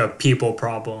there's just like a people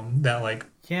problem that like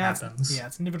happens.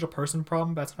 It's an individual person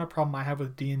problem, but that's not a problem I have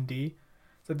with D&D.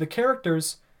 So the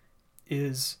characters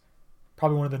is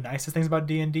probably one of the nicest things about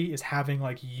D&D is having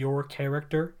like your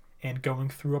character and going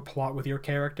through a plot with your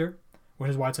character, which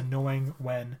is why it's annoying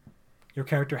when your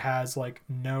character has like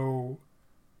no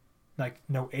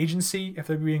agency if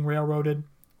they're being railroaded,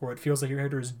 or it feels like your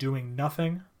character is doing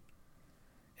nothing.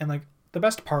 And like the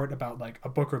best part about like a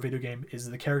book or video game is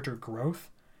the character growth,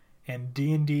 and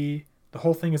D&D, the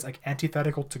whole thing is like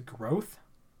antithetical to growth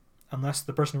unless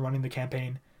the person running the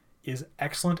campaign is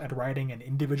excellent at writing an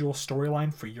individual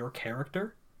storyline for your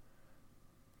character.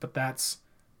 But that's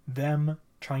them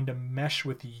trying to mesh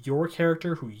with your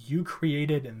character who you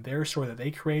created and their story that they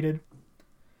created.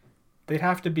 They'd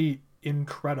have to be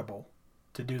incredible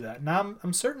to do that. Now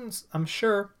I'm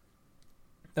sure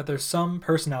that there's some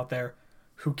person out there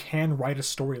who can write a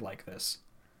story like this.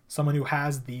 Someone who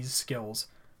has these skills,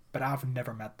 but I've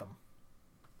never met them.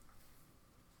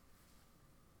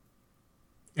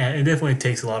 Yeah, it definitely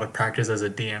takes a lot of practice as a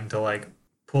DM to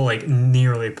like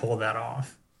nearly pull that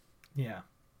off. Yeah.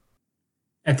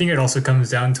 I think it also comes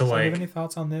down to So like. do you have any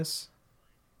thoughts on this?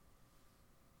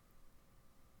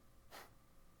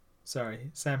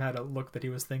 Sorry, Sam had a look that he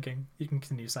was thinking. You can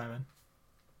continue, Simon.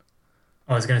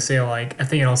 I was gonna say like I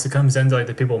think it also comes down to like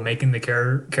the people making the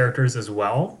characters as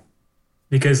well,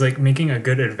 because like making a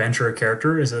good adventurer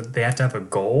character is that they have to have a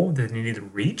goal that they need to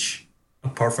reach,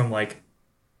 apart from like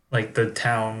the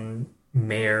town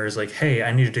mayor's like, "Hey,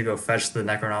 I needed to go fetch the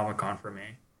Necronomicon for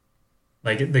me."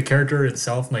 Like the character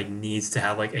itself like needs to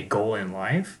have like a goal in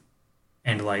life,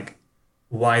 and like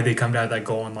why they come down to that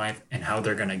goal in life and how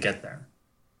they're gonna get there.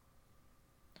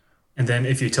 And then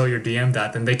if you tell your DM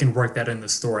that, then they can work that in the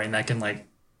story, and that can like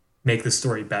make the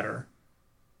story better.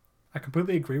 I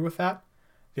completely agree with that.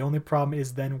 The only problem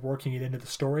is then working it into the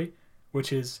story,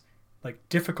 which is like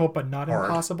difficult but not Hard.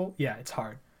 impossible. Yeah, it's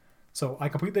hard. So I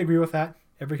completely agree with that.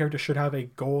 Every character should have a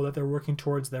goal that they're working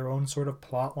towards, their own sort of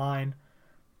plot line,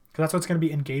 because that's what's going to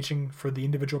be engaging for the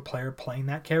individual player playing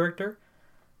that character.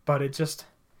 But it just,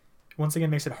 once again,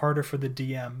 makes it harder for the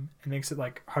DM and makes it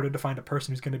like harder to find a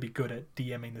person who's going to be good at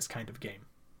DMing this kind of game.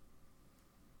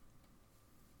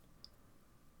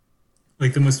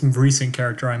 Like the most recent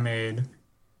character I made,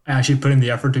 I actually put in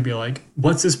the effort to be like,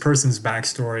 what's this person's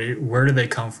backstory? Where do they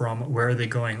come from? Where are they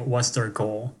going? What's their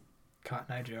goal?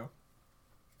 Cotton Eye Joe.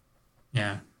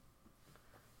 Yeah.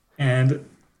 And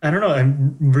I don't know,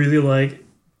 I'm really like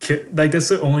that's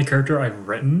the only character I've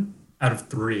written out of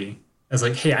 3. It's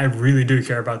like, hey, I really do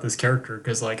care about this character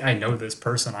because like I know this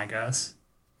person, I guess,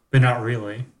 but not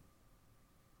really.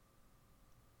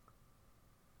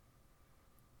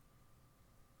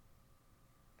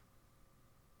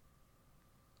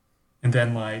 And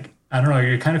then like I don't know,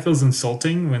 it kind of feels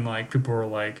insulting when like people are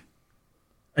like,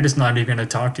 I'm just not even gonna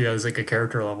talk to you as like a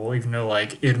character level, even though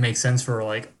like it makes sense for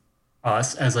like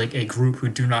us as like a group who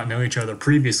do not know each other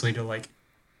previously to like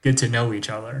get to know each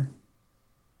other.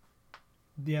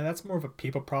 Yeah, that's more of a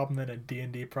people problem than a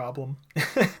D&D problem.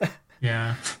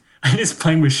 Yeah. I'm just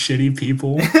playing with shitty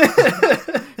people.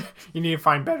 You need to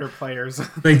find better players.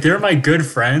 Like they're my good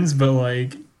friends, but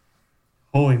like,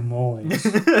 holy moly.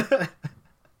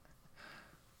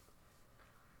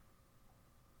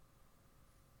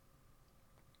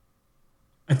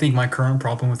 I think my current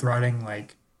problem with writing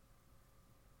like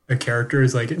a character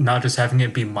is like not just having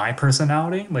it be my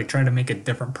personality, like trying to make a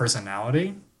different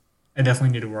personality. I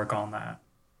definitely need to work on that.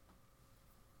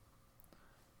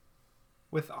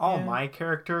 With all Yeah. my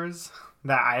characters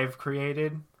that I've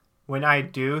created, when I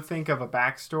do think of a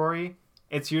backstory,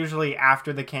 it's usually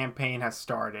after the campaign has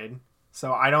started.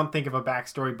 So I don't think of a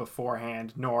backstory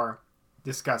beforehand, nor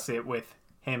discuss it with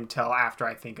him till after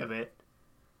I think of it.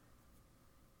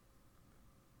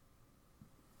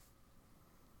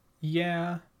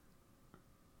 Yeah. I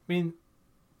mean,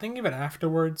 thinking of it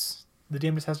afterwards, the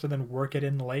DM just has to then work it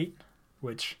in late,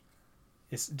 which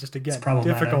is just, again,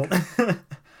 problematic. difficult.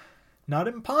 Not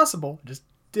impossible, just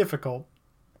difficult.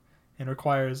 And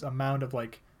requires amount of,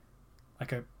 like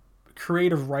a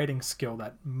creative writing skill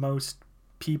that most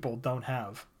people don't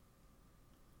have.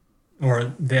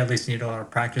 Or they at least need a lot of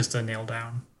practice to nail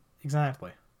down.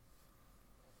 Exactly.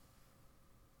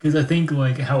 Because I think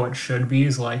like how it should be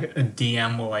is like a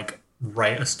DM will like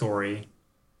write a story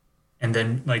and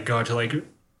then like go to like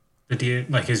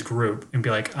like his group and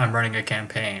be like, I'm running a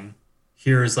campaign.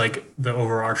 Here's like the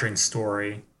overarching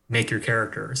story. Make your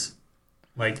characters.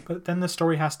 Like But then the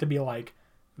story has to be, like,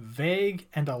 vague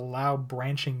and allow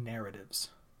branching narratives.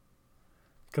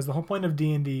 Because the whole point of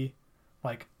D&D,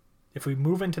 like, if we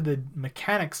move into the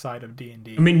mechanics side of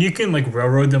D&D, I mean you can like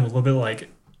railroad them a little bit like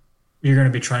you're gonna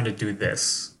be trying to do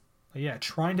this. yeah,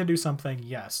 trying to do something,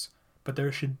 yes, but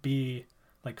there should be,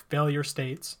 like, failure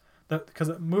states.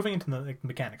 Because moving into the, like,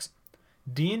 mechanics,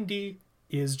 D&D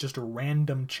is just a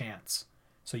random chance.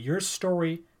 So your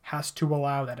story has to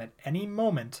allow that at any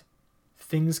moment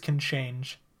things can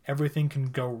change, everything can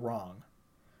go wrong.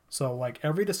 So, like,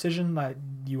 every decision that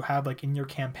you have, like, in your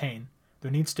campaign,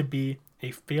 there needs to be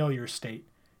a failure state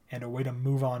and a way to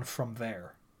move on from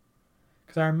there.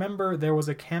 Because I remember there was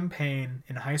a campaign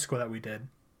in high school that we did.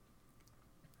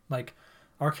 Like,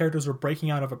 our characters were breaking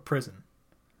out of a prison.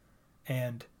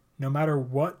 And no matter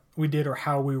what we did or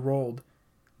how we rolled,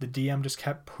 the DM just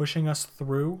kept pushing us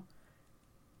through.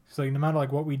 So, like, no matter,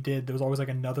 like, what we did, there was always, like,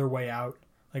 another way out.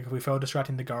 Like, if we failed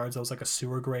distracting the guards, there was, like, a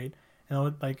sewer grate.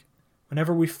 And, like,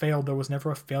 whenever we failed, there was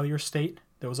never a failure state.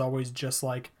 There was always just,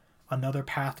 like, another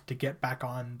path to get back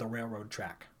on the railroad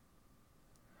track.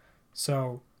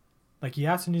 So, like,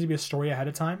 yes, there needs to be a story ahead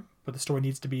of time, but the story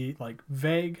needs to be, like,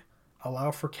 vague,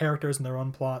 allow for characters and their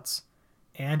own plots,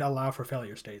 and allow for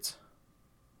failure states.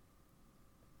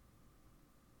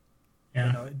 Yeah.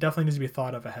 You know, it definitely needs to be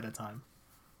thought of ahead of time.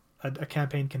 A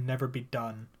campaign can never be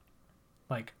done,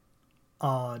 like,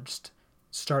 just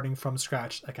starting from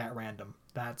scratch, like, at random.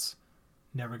 That's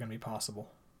never going to be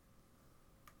possible.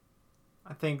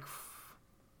 I think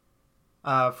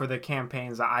for the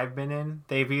campaigns that I've been in,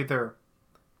 they've either...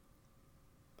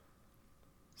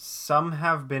 Some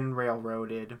have been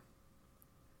railroaded,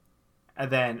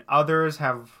 and then others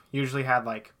have usually had,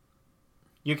 like...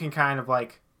 You can kind of,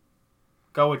 like,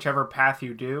 go whichever path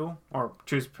you do, or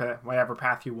choose whatever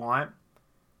path you want,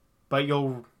 but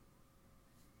you'll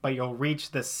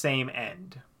reach the same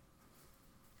end.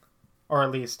 Or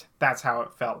at least that's how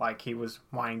it felt like he was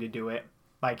wanting to do it.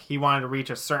 Like he wanted to reach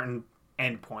a certain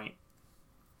end point.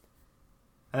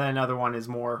 And then another one is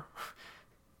more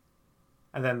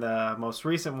and then the most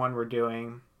recent one we're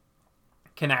doing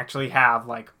can actually have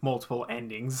like multiple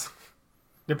endings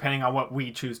depending on what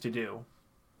we choose to do.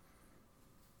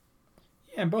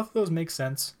 Yeah, and both of those make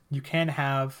sense. You can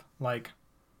have, like,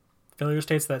 failure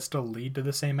states that still lead to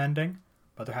the same ending,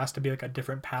 but there has to be, like, a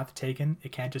different path taken.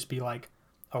 It can't just be, like,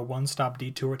 a one-stop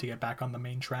detour to get back on the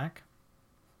main track.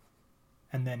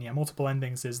 And then, yeah, multiple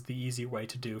endings is the easy way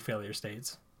to do failure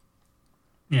states.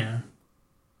 Yeah.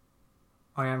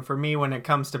 And for me, when it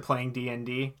comes to playing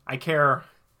D&D, I care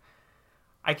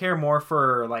more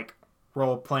for, like,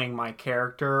 role-playing my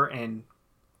character and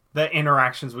the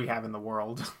interactions we have in the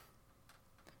world.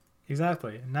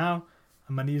 Exactly. And now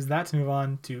I'm going to use that to move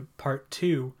on to part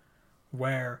 2,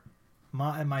 where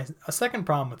a second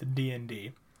problem with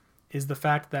D&D is the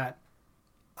fact that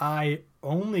I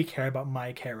only care about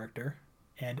my character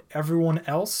and everyone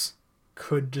else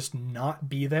could just not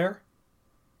be there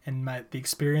and the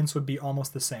experience would be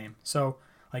almost the same. So,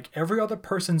 like, every other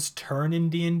person's turn in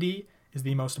D&D is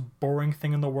the most boring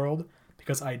thing in the world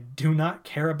because I do not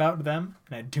care about them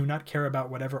and I do not care about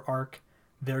whatever arc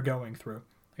they're going through.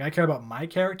 Like, I care about my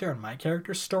character and my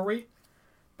character's story,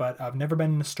 but I've never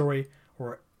been in a story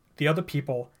where the other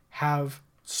people have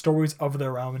stories of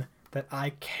their own that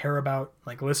I care about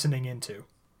like listening into.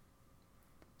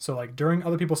 So like during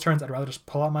other people's turns, I'd rather just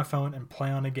pull out my phone and play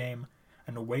on a game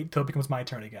and wait till it becomes my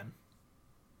turn again.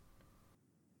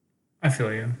 I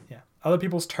feel you. Yeah. Other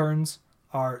people's turns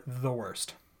are the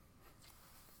worst.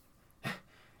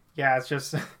 Yeah, it's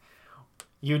just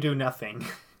you do nothing.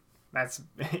 That's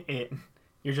it.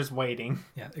 You're just waiting.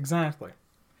 Yeah, exactly.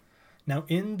 Now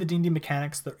in the D&D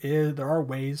mechanics, there are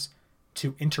ways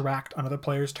to interact on other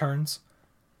players' turns,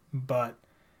 but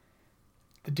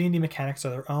the D&D mechanics are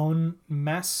their own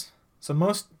mess. So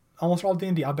almost all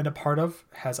D&D I've been a part of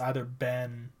has either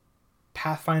been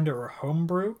Pathfinder or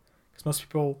Homebrew, because most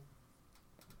people,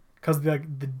 because the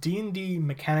D&D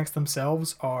mechanics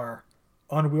themselves are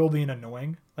unwieldy and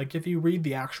annoying. Like if you read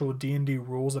the actual D&D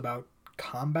rules about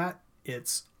combat,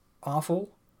 it's awful.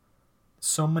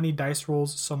 So many dice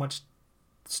rolls, so much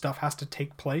stuff has to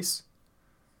take place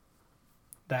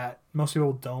that most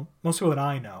people that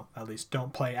I know at least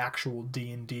don't play actual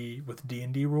D&D with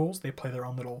D&D rules. They play their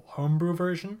own little homebrew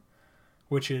version,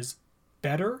 which is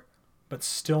better but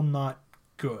still not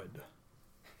good.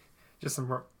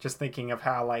 Just thinking of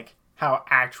how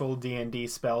actual D&D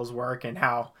spells work and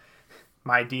how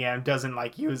my DM doesn't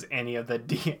use any of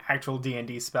the actual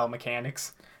D&D spell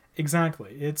mechanics.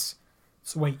 Exactly. It's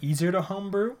way easier to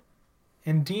homebrew,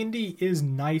 and D&D is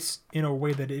nice in a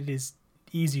way that it is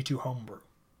easy to homebrew.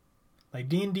 Like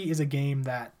D&D is a game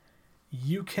that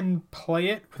you can play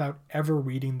it without ever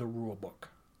reading the rule book.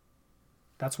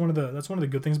 That's one of the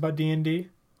good things about D&D.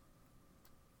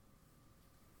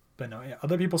 But no, yeah,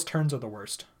 other people's turns are the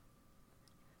worst.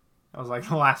 I was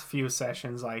the last few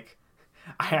sessions, I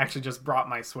actually just brought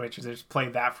my Switch and just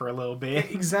played that for a little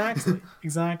bit.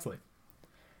 Exactly.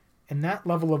 And that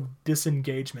level of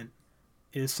disengagement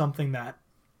is something that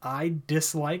I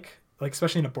dislike,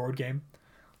 especially in a board game.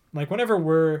 Whenever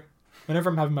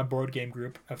I'm having my board game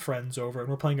group of friends over and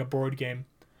we're playing a board game,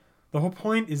 the whole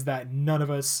point is that none of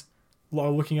us are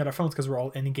looking at our phones because we're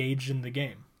all engaged in the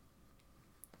game.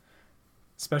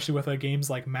 Especially with games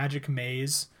like Magic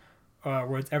Maze,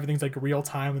 where everything's real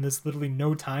time and there's literally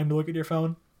no time to look at your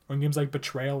phone. Or in games like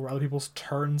Betrayal, where other people's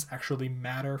turns actually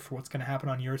matter for what's going to happen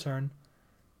on your turn.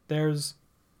 There's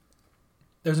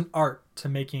an art to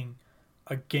making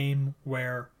a game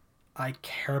where I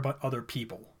care about other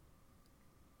people.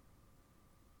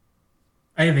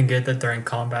 I even get that during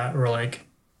combat, where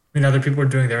when other people are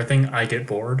doing their thing, I get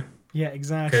bored. Yeah,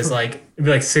 exactly. Because it'd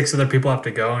be 6 other people have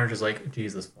to go, and you're just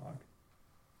Jesus fuck,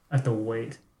 I have to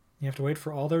wait. You have to wait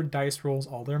for all their dice rolls,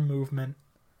 all their movement.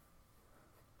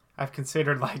 I've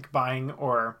considered buying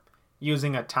or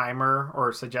using a timer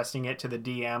or suggesting it to the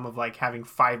DM of having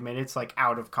 5 minutes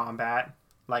out of combat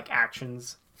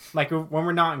actions. When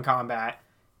we're not in combat,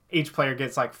 each player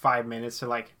gets 5 minutes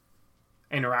to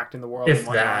interact in the world. If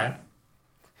that.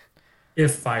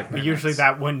 If 5 minutes. But usually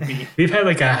that wouldn't be. We've had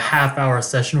a half-hour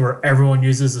session where everyone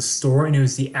uses the store, and it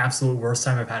was the absolute worst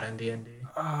time I've had in D&D.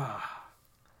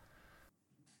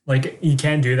 You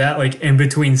can't do that in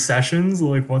between sessions.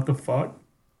 What the fuck?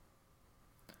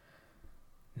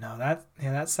 No,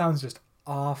 that sounds just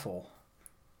awful.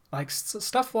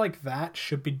 Stuff like that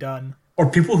should be done. Or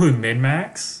people who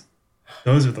min-max,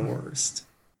 those are the worst.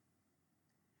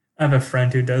 I have a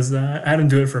friend who does that. I had him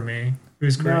do it for me. It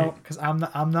was great. No, because I'm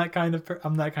that kind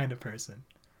of person.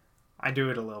 I do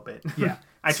it a little bit. Yeah,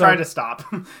 I try to stop.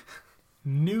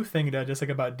 New thing that I just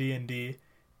about D&D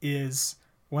is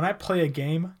when I play a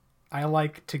game, I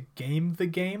like to game the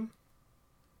game.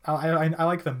 I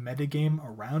like the meta game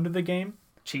around the game.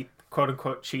 Quote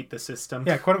unquote cheat the system.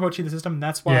 Yeah, quote unquote cheat the system. And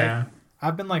that's why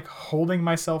I've been holding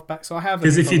myself back. So I have,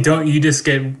 because if you don't, you just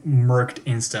get murked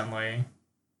instantly.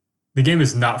 The game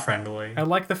is not friendly. I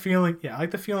like the feeling. Yeah, I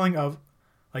like the feeling of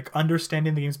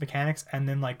understanding the game's mechanics and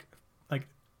then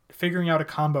figuring out a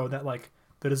combo that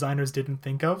the designers didn't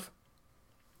think of.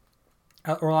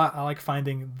 Or I like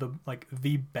finding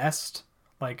the best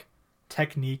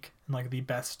technique and the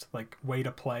best way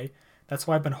to play. That's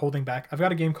why I've been holding back. I've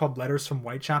got a game called Letters from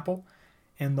Whitechapel,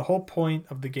 and the whole point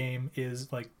of the game is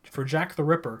for Jack the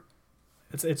Ripper.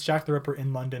 It's Jack the Ripper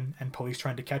in London and police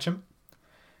trying to catch him.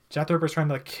 Jack the Ripper's trying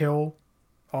to kill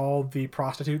all the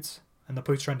prostitutes, and the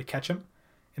police trying to catch him.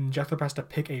 And Jack the Ripper has to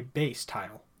pick a base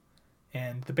tile,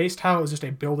 and the base tile is just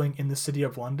a building in the city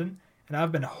of London. And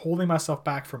I've been holding myself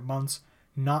back for months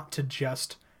not to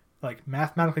just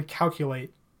mathematically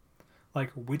calculate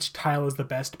which tile is the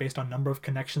best based on number of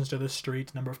connections to the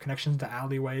street, number of connections to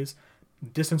alleyways,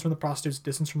 distance from the prostitutes,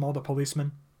 distance from all the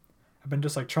policemen. I've been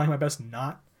just trying my best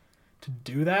not to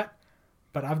do that,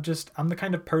 but I'm the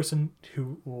kind of person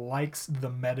who likes the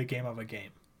metagame of a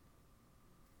game.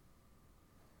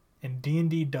 and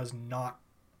D&D does not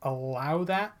allow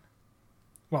that.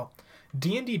 Well,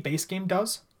 D&D base game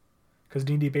does, because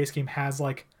D&D base game has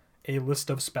like a list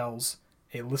of spells,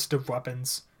 a list of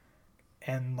weapons,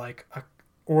 and like a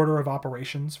order of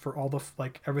operations for all the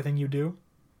like everything you do.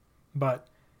 But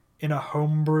in a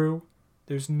homebrew,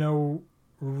 there's no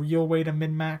real way to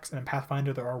min-max, and in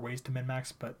Pathfinder there are ways to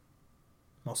min-max, but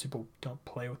most people don't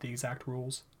play with the exact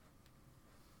rules.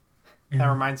 That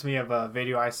reminds me of a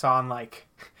video I saw on like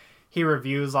he's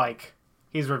reviewed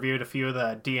a few of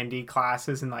the D&D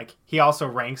classes, and like he also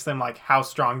ranks them like how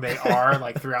strong they are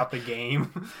like throughout the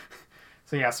game.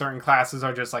 So yeah, certain classes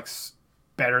are just like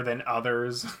better than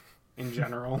others in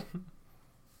general.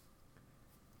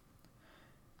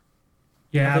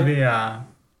 Yeah, the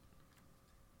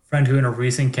friend who in a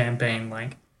recent campaign,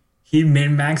 like, he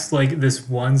min-maxed like this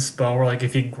one spell where like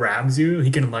if he grabs you,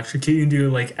 he can electrocute you and do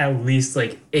like at least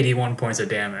like 81 points of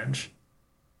damage.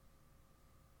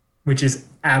 Which is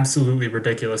absolutely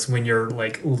ridiculous when you're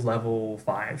like level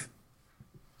 5.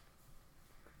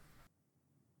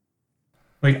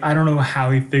 Like, I don't know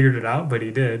how he figured it out, but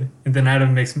he did. And then I had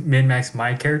to min-max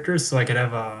my characters so I could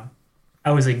have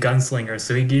I was a gunslinger,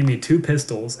 so he gave me 2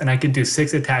 pistols, and I could do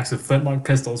 6 attacks with flintlock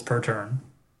pistols per turn.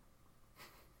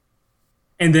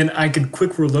 And then I could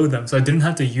quick reload them, so I didn't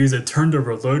have to use a turn to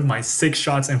reload my 6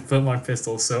 shots and flintlock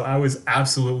pistols. So I was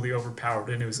absolutely overpowered,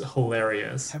 and it was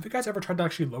hilarious. Have you guys ever tried to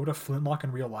actually load a flintlock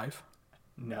in real life?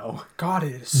 No. God,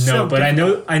 it is so No, but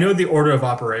difficult. I know the order of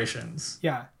operations.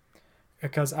 Yeah,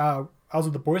 because I was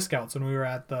with the Boy Scouts when we were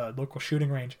at the local shooting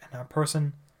range, and a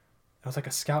person, it was like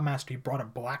a scoutmaster, he brought a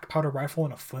black powder rifle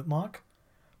and a flintlock.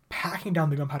 Packing down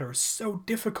the gunpowder was so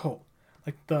difficult.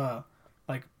 I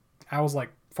was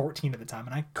like 14 at the time,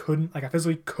 and I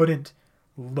physically couldn't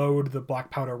load the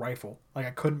black powder rifle. Like,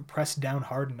 I couldn't press down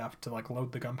hard enough to like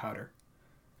load the gunpowder.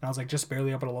 And I was like just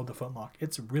barely able to load the flintlock.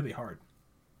 It's really hard.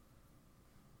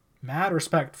 Mad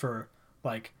respect for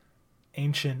like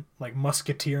ancient like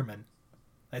musketeermen.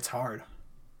 It's hard.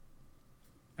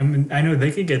 I mean, I know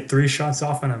they could get 3 shots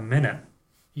off in a minute.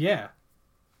 Yeah.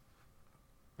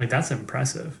 Like, that's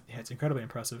impressive. Yeah, it's incredibly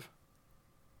impressive.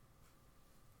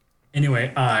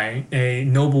 Anyway, I, a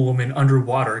noblewoman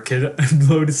underwater, could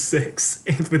load 6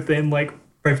 within like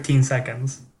 15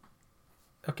 seconds.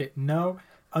 Okay, no.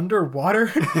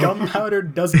 Underwater, gunpowder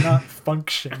does not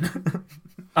function.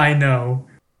 I know.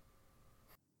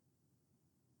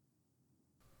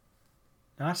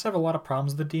 Now, I just have a lot of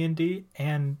problems with the D&D,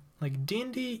 and like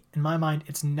D&D, in my mind,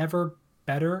 it's never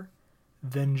better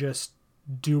than just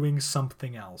doing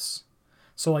something else.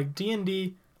 So like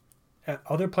D&D,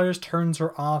 other players' turns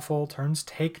are awful, turns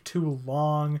take too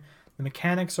long, the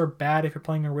mechanics are bad if you're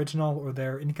playing original, or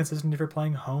they're inconsistent if you're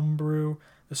playing homebrew,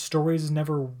 the stories is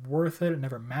never worth it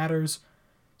never matters.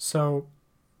 So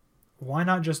why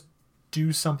not just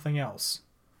do something else?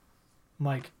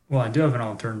 Like, Well, I do have an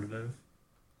alternative.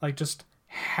 like just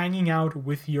hanging out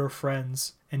with your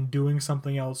friends and doing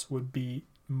something else would be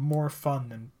more fun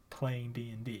than playing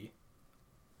D&D.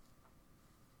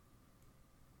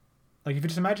 Like, if you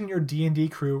just imagine your D&D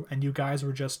crew and you guys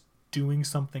were just doing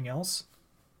something else.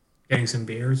 Getting some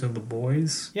beers with the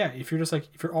boys. Yeah, if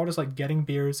you're all just like getting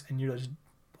beers and you're just,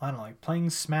 I don't know, like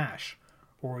playing Smash,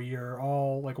 or you're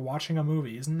all like watching a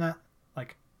movie, isn't that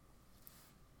like,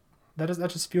 that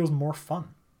just feels more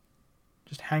fun.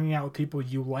 Just hanging out with people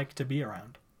you like to be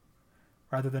around,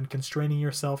 rather than constraining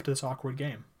yourself to this awkward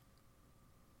game.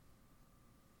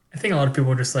 I think a lot of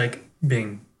people just like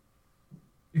being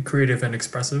creative and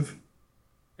expressive.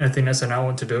 And I think that's an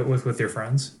outlet to do it with your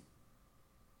friends.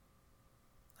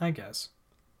 I guess.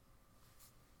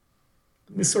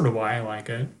 It's sort of why I like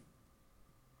it.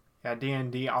 Yeah,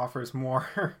 D&D offers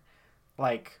more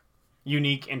like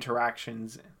unique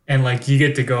interactions. And like, you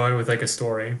get to go in with like a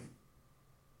story.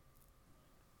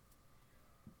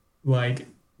 Like,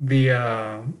 it's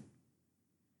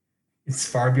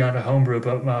far beyond a homebrew,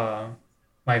 but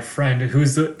my friend,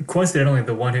 who's coincidentally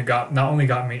the one who not only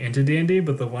got me into D&D,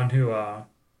 but the one who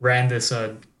ran this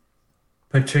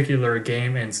particular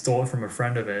game and stole it from a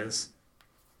friend of his.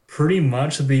 Pretty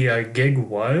much the gig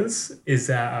is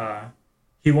that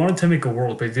he wanted to make a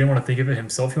world, but he didn't want to think of it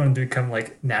himself. He wanted to become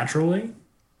like naturally.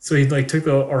 So he like took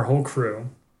our whole crew,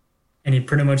 and he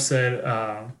pretty much said,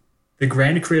 the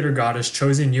grand creator god has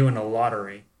chosen you in a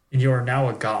lottery, and you are now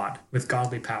a god with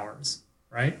godly powers,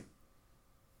 right?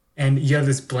 And you have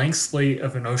this blank slate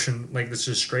of an ocean, like this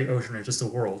just straight ocean, or just a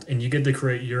world, and you get to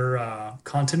create your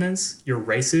continents, your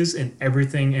races, and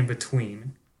everything in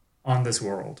between on this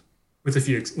world. With a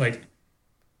few, like,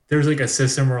 there's like a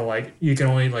system where like you can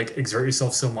only like exert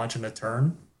yourself so much in a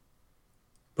turn,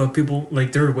 but people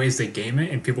like there are ways to game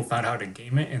it, and people found out how to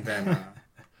game it, and then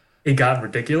it got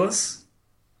ridiculous.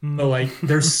 But Mm. like,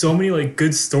 there's so many like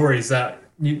good stories that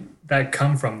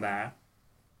come from that,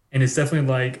 and it's definitely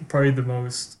like probably the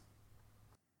most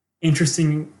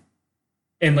interesting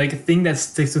and like thing that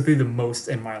sticks with me the most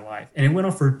in my life. And it went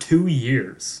on for 2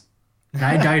 years. And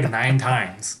I died 9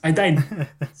 times. I died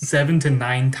 7 to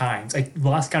 9 times. I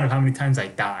lost count of how many times I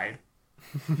died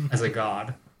as a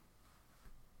god.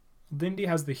 D&D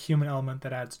has the human element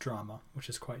that adds drama, which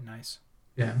is quite nice.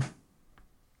 Yeah.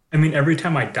 I mean, every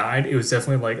time I died, it was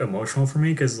definitely like emotional for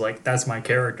me because like that's my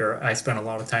character. I spent a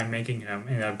lot of time making him,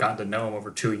 and I've gotten to know him over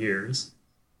 2 years.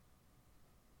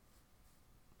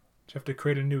 Did you have to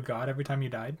create a new god every time you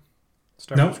died?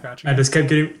 Start from Nope. scratch I again? just kept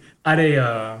getting. I had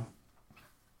a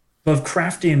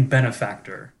Lovecraftian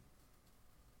benefactor.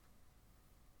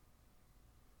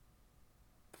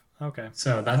 Okay.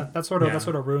 So That sort of yeah, that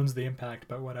sort of ruins the impact,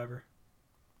 but whatever.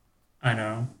 I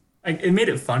know. Like it made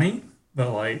it funny,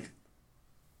 but like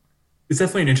it's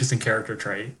definitely an interesting character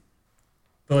trait.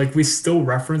 But like we still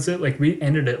reference it. Like we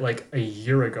ended it like a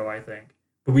year ago, I think.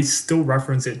 But we still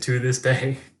reference it to this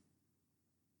day.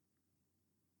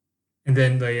 And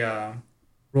then the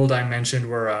role I mentioned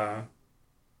where I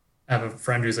have a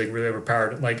friend who's like really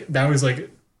overpowered. Like that was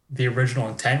like the original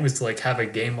intent was to like have a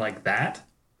game like that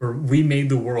where we made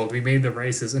the world, we made the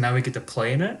races, and now we get to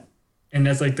play in it. And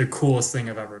that's like the coolest thing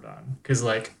I've ever done. Because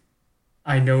like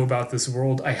I know about this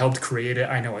world, I helped create it,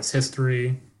 I know its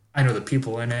history, I know the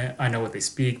people in it, I know what they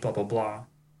speak, blah blah blah.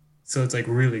 So it's like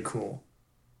really cool.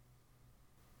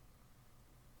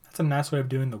 That's a nice way of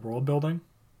doing the world building.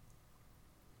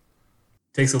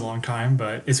 Takes a long time,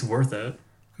 but it's worth it.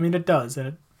 I mean, it does,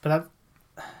 but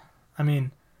I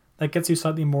mean, that gets you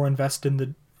slightly more invested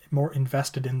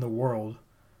in the world,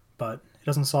 but it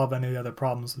doesn't solve any of the other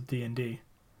problems with D&D.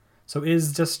 So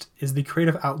is the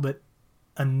creative outlet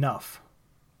enough?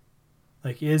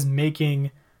 Like, is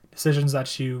making decisions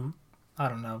that I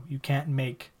don't know, you can't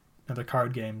make in other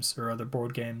card games or other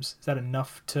board games, is that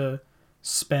enough to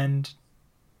spend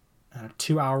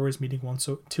 2 hours meeting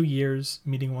 2 years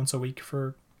meeting once a week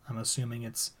for, I'm assuming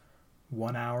it's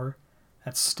 1 hour?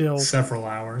 That's still, Several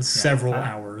hours, yeah, several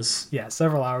hours. yeah,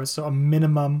 several hours. So a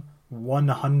minimum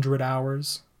 100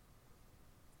 hours.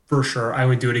 For sure. I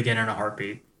would do it again in a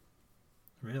heartbeat.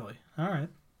 Really? All right.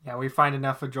 Yeah, we find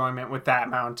enough enjoyment with that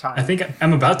amount of time. I think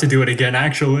I'm about to do it again,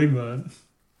 actually, but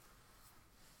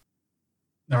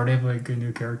I already have like a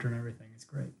new character and everything. It's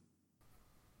great.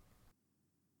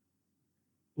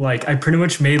 Like, I pretty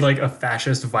much made like a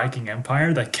fascist Viking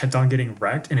empire that kept on getting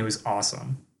wrecked, and it was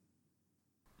awesome.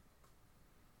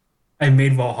 I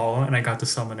made Valhalla and I got to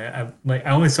summon it. I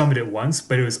only summoned it once,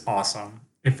 but it was awesome.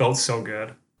 It felt so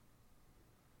good.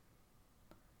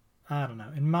 I don't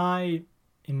know. In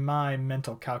my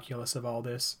mental calculus of all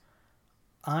this,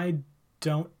 I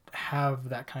don't have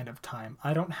that kind of time.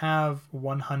 I don't have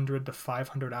 100 to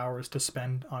 500 hours to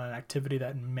spend on an activity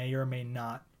that may or may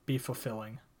not be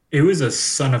fulfilling. It was a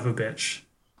son of a bitch.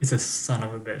 It's a son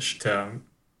of a bitch to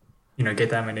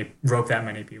get that many, rope that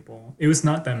many people. It was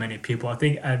not that many people. I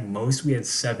think at most we had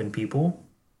 7 people,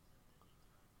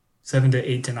 7 to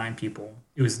 8 to 9 people.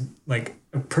 It was like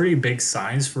a pretty big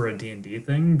size for a D&D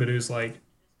thing, but it was like,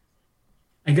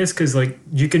 I guess because like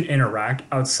you can interact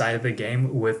outside of the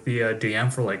game with the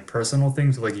DM for like personal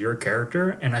things like your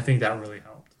character, and I think that really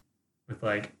helped with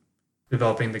like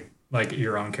developing the like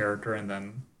your own character, and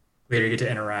then later you get to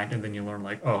interact, and then you learn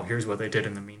like, oh, here's what they did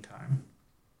in the meantime.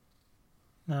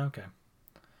 Okay.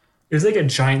 It was like a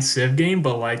giant Civ game,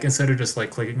 but like instead of just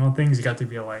like clicking on things, you got to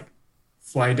be like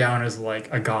fly down as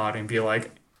like a god and be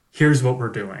like, here's what we're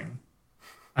doing.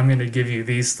 I'm gonna give you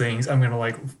these things. I'm gonna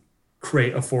like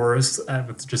create a forest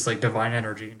with just like divine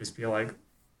energy and just be like,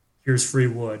 here's free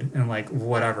wood and like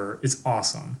whatever. It's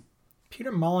awesome.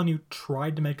 Peter Molyneux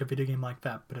tried to make a video game like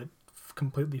that, but it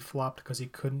completely flopped because he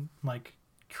couldn't like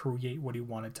create what he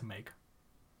wanted to make.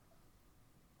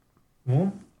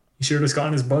 Well, he should have just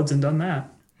gotten his buds and done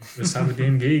that. Just have a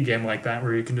D&D game like that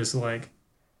where you can just like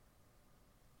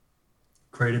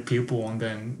create a people and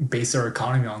then base our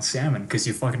economy on salmon because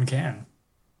you fucking can.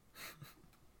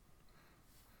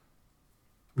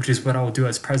 Which is what I will do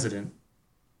as president.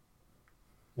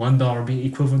 $1 be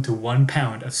equivalent to 1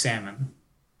 pound of salmon.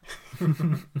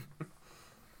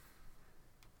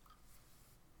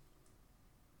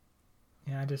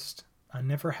 Yeah, I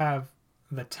never have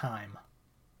the time.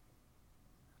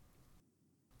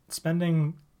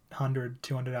 Spending 100,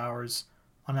 200 hours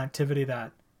on an activity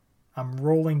that I'm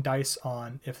rolling dice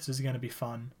on if this is going to be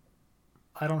fun,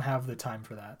 I don't have the time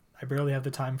for that. I barely have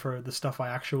the time for the stuff I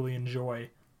actually enjoy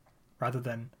rather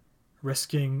than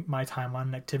risking my time on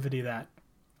an activity that,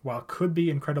 while could be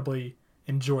incredibly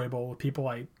enjoyable with people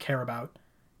I care about,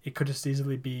 it could just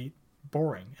easily be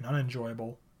boring and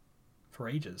unenjoyable for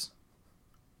ages.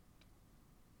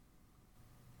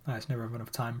 I just never have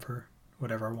enough time for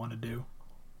whatever I want to do.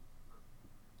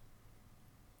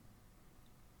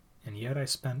 And yet I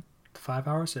spent 5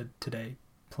 hours today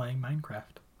playing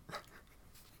Minecraft.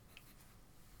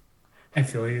 I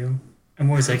feel you. I'm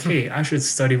always like, hey, I should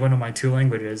study one of my 2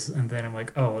 languages. And then I'm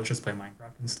like, oh, let's just play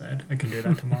Minecraft instead. I can do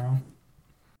that tomorrow.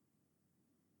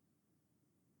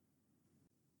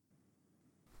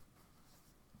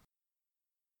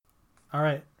 All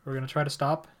right, we're going to try to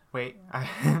stop. Wait.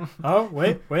 Oh,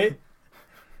 wait.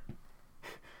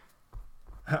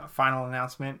 Final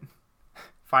announcement.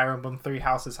 Fire Emblem 3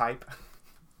 Houses hype.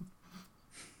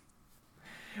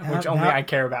 Which only I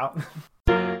care about.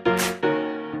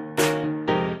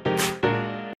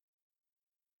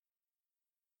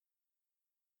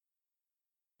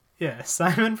 Yeah,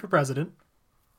 Simon for president.